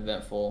such an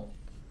eventful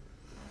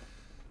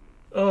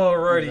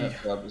Alrighty.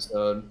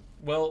 episode.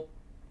 Well,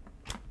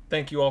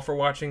 thank you all for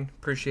watching.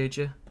 Appreciate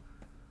you.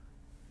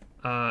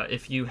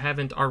 If you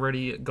haven't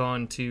already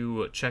gone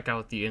to check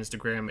out the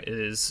Instagram, it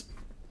is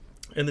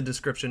in the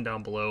description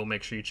down below.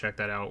 Make sure you check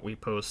that out. We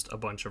post a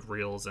bunch of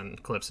reels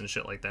and clips and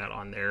shit like that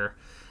on there,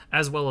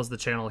 as well as the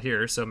channel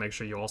here. So make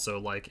sure you also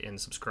like and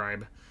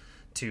subscribe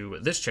to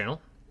this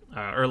channel,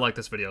 or like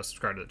this video,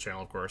 subscribe to the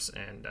channel, of course.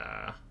 And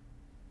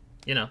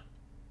you know,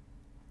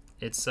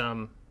 it's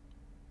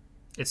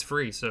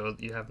free, so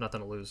you have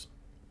nothing to lose.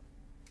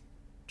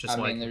 Just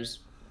I mean, there's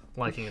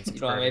liking and you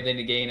don't have subscribing. anything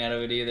to gain out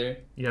of it either.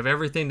 You have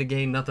everything to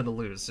gain, nothing to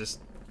lose. Just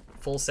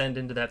full send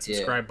into that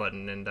subscribe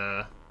button and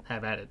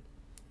have at it.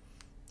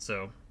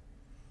 So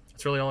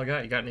that's really all I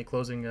got. You got any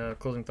closing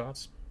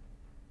thoughts?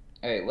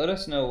 Hey, let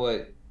us know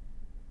what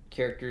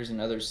characters and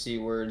other C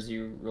words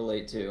you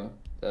relate to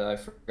that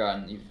I've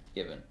forgotten you've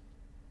given.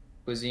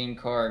 Cuisine,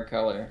 car, and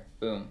color.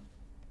 Boom.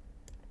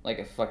 Like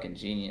a fucking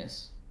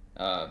genius.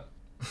 I'd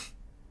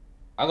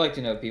like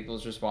to know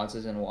people's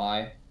responses and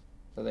why.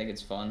 I think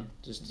it's fun.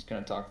 Just kind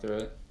of talk through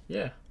it.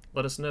 Yeah.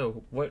 Let us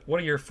know. What are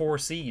your 4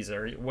 C's?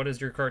 Or what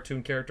is your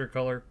cartoon character,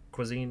 color,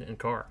 cuisine, and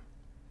car?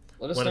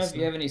 Let us know if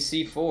you have any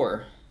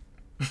C4.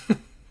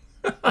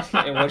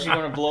 And what you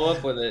want to blow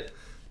up with it.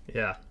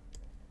 Yeah.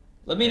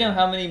 Let me know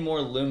how many more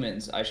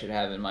lumens I should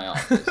have in my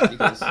office,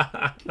 because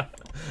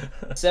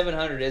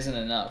 700 isn't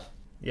enough.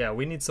 Yeah,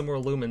 we need some more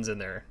lumens in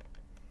there.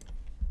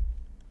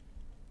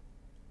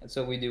 That's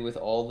what we do with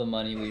all the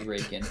money we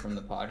rake in from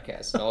the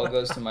podcast. It all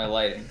goes to my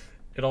lighting.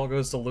 It all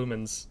goes to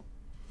lumens.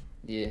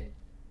 Yeah.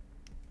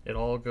 It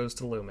all goes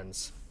to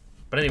lumens.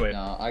 But anyway.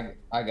 No,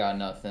 I got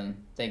nothing.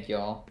 Thank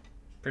y'all.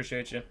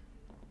 Appreciate you.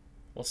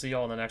 We'll see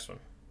y'all in the next one.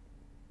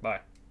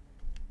 Bye.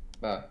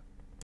 Bye.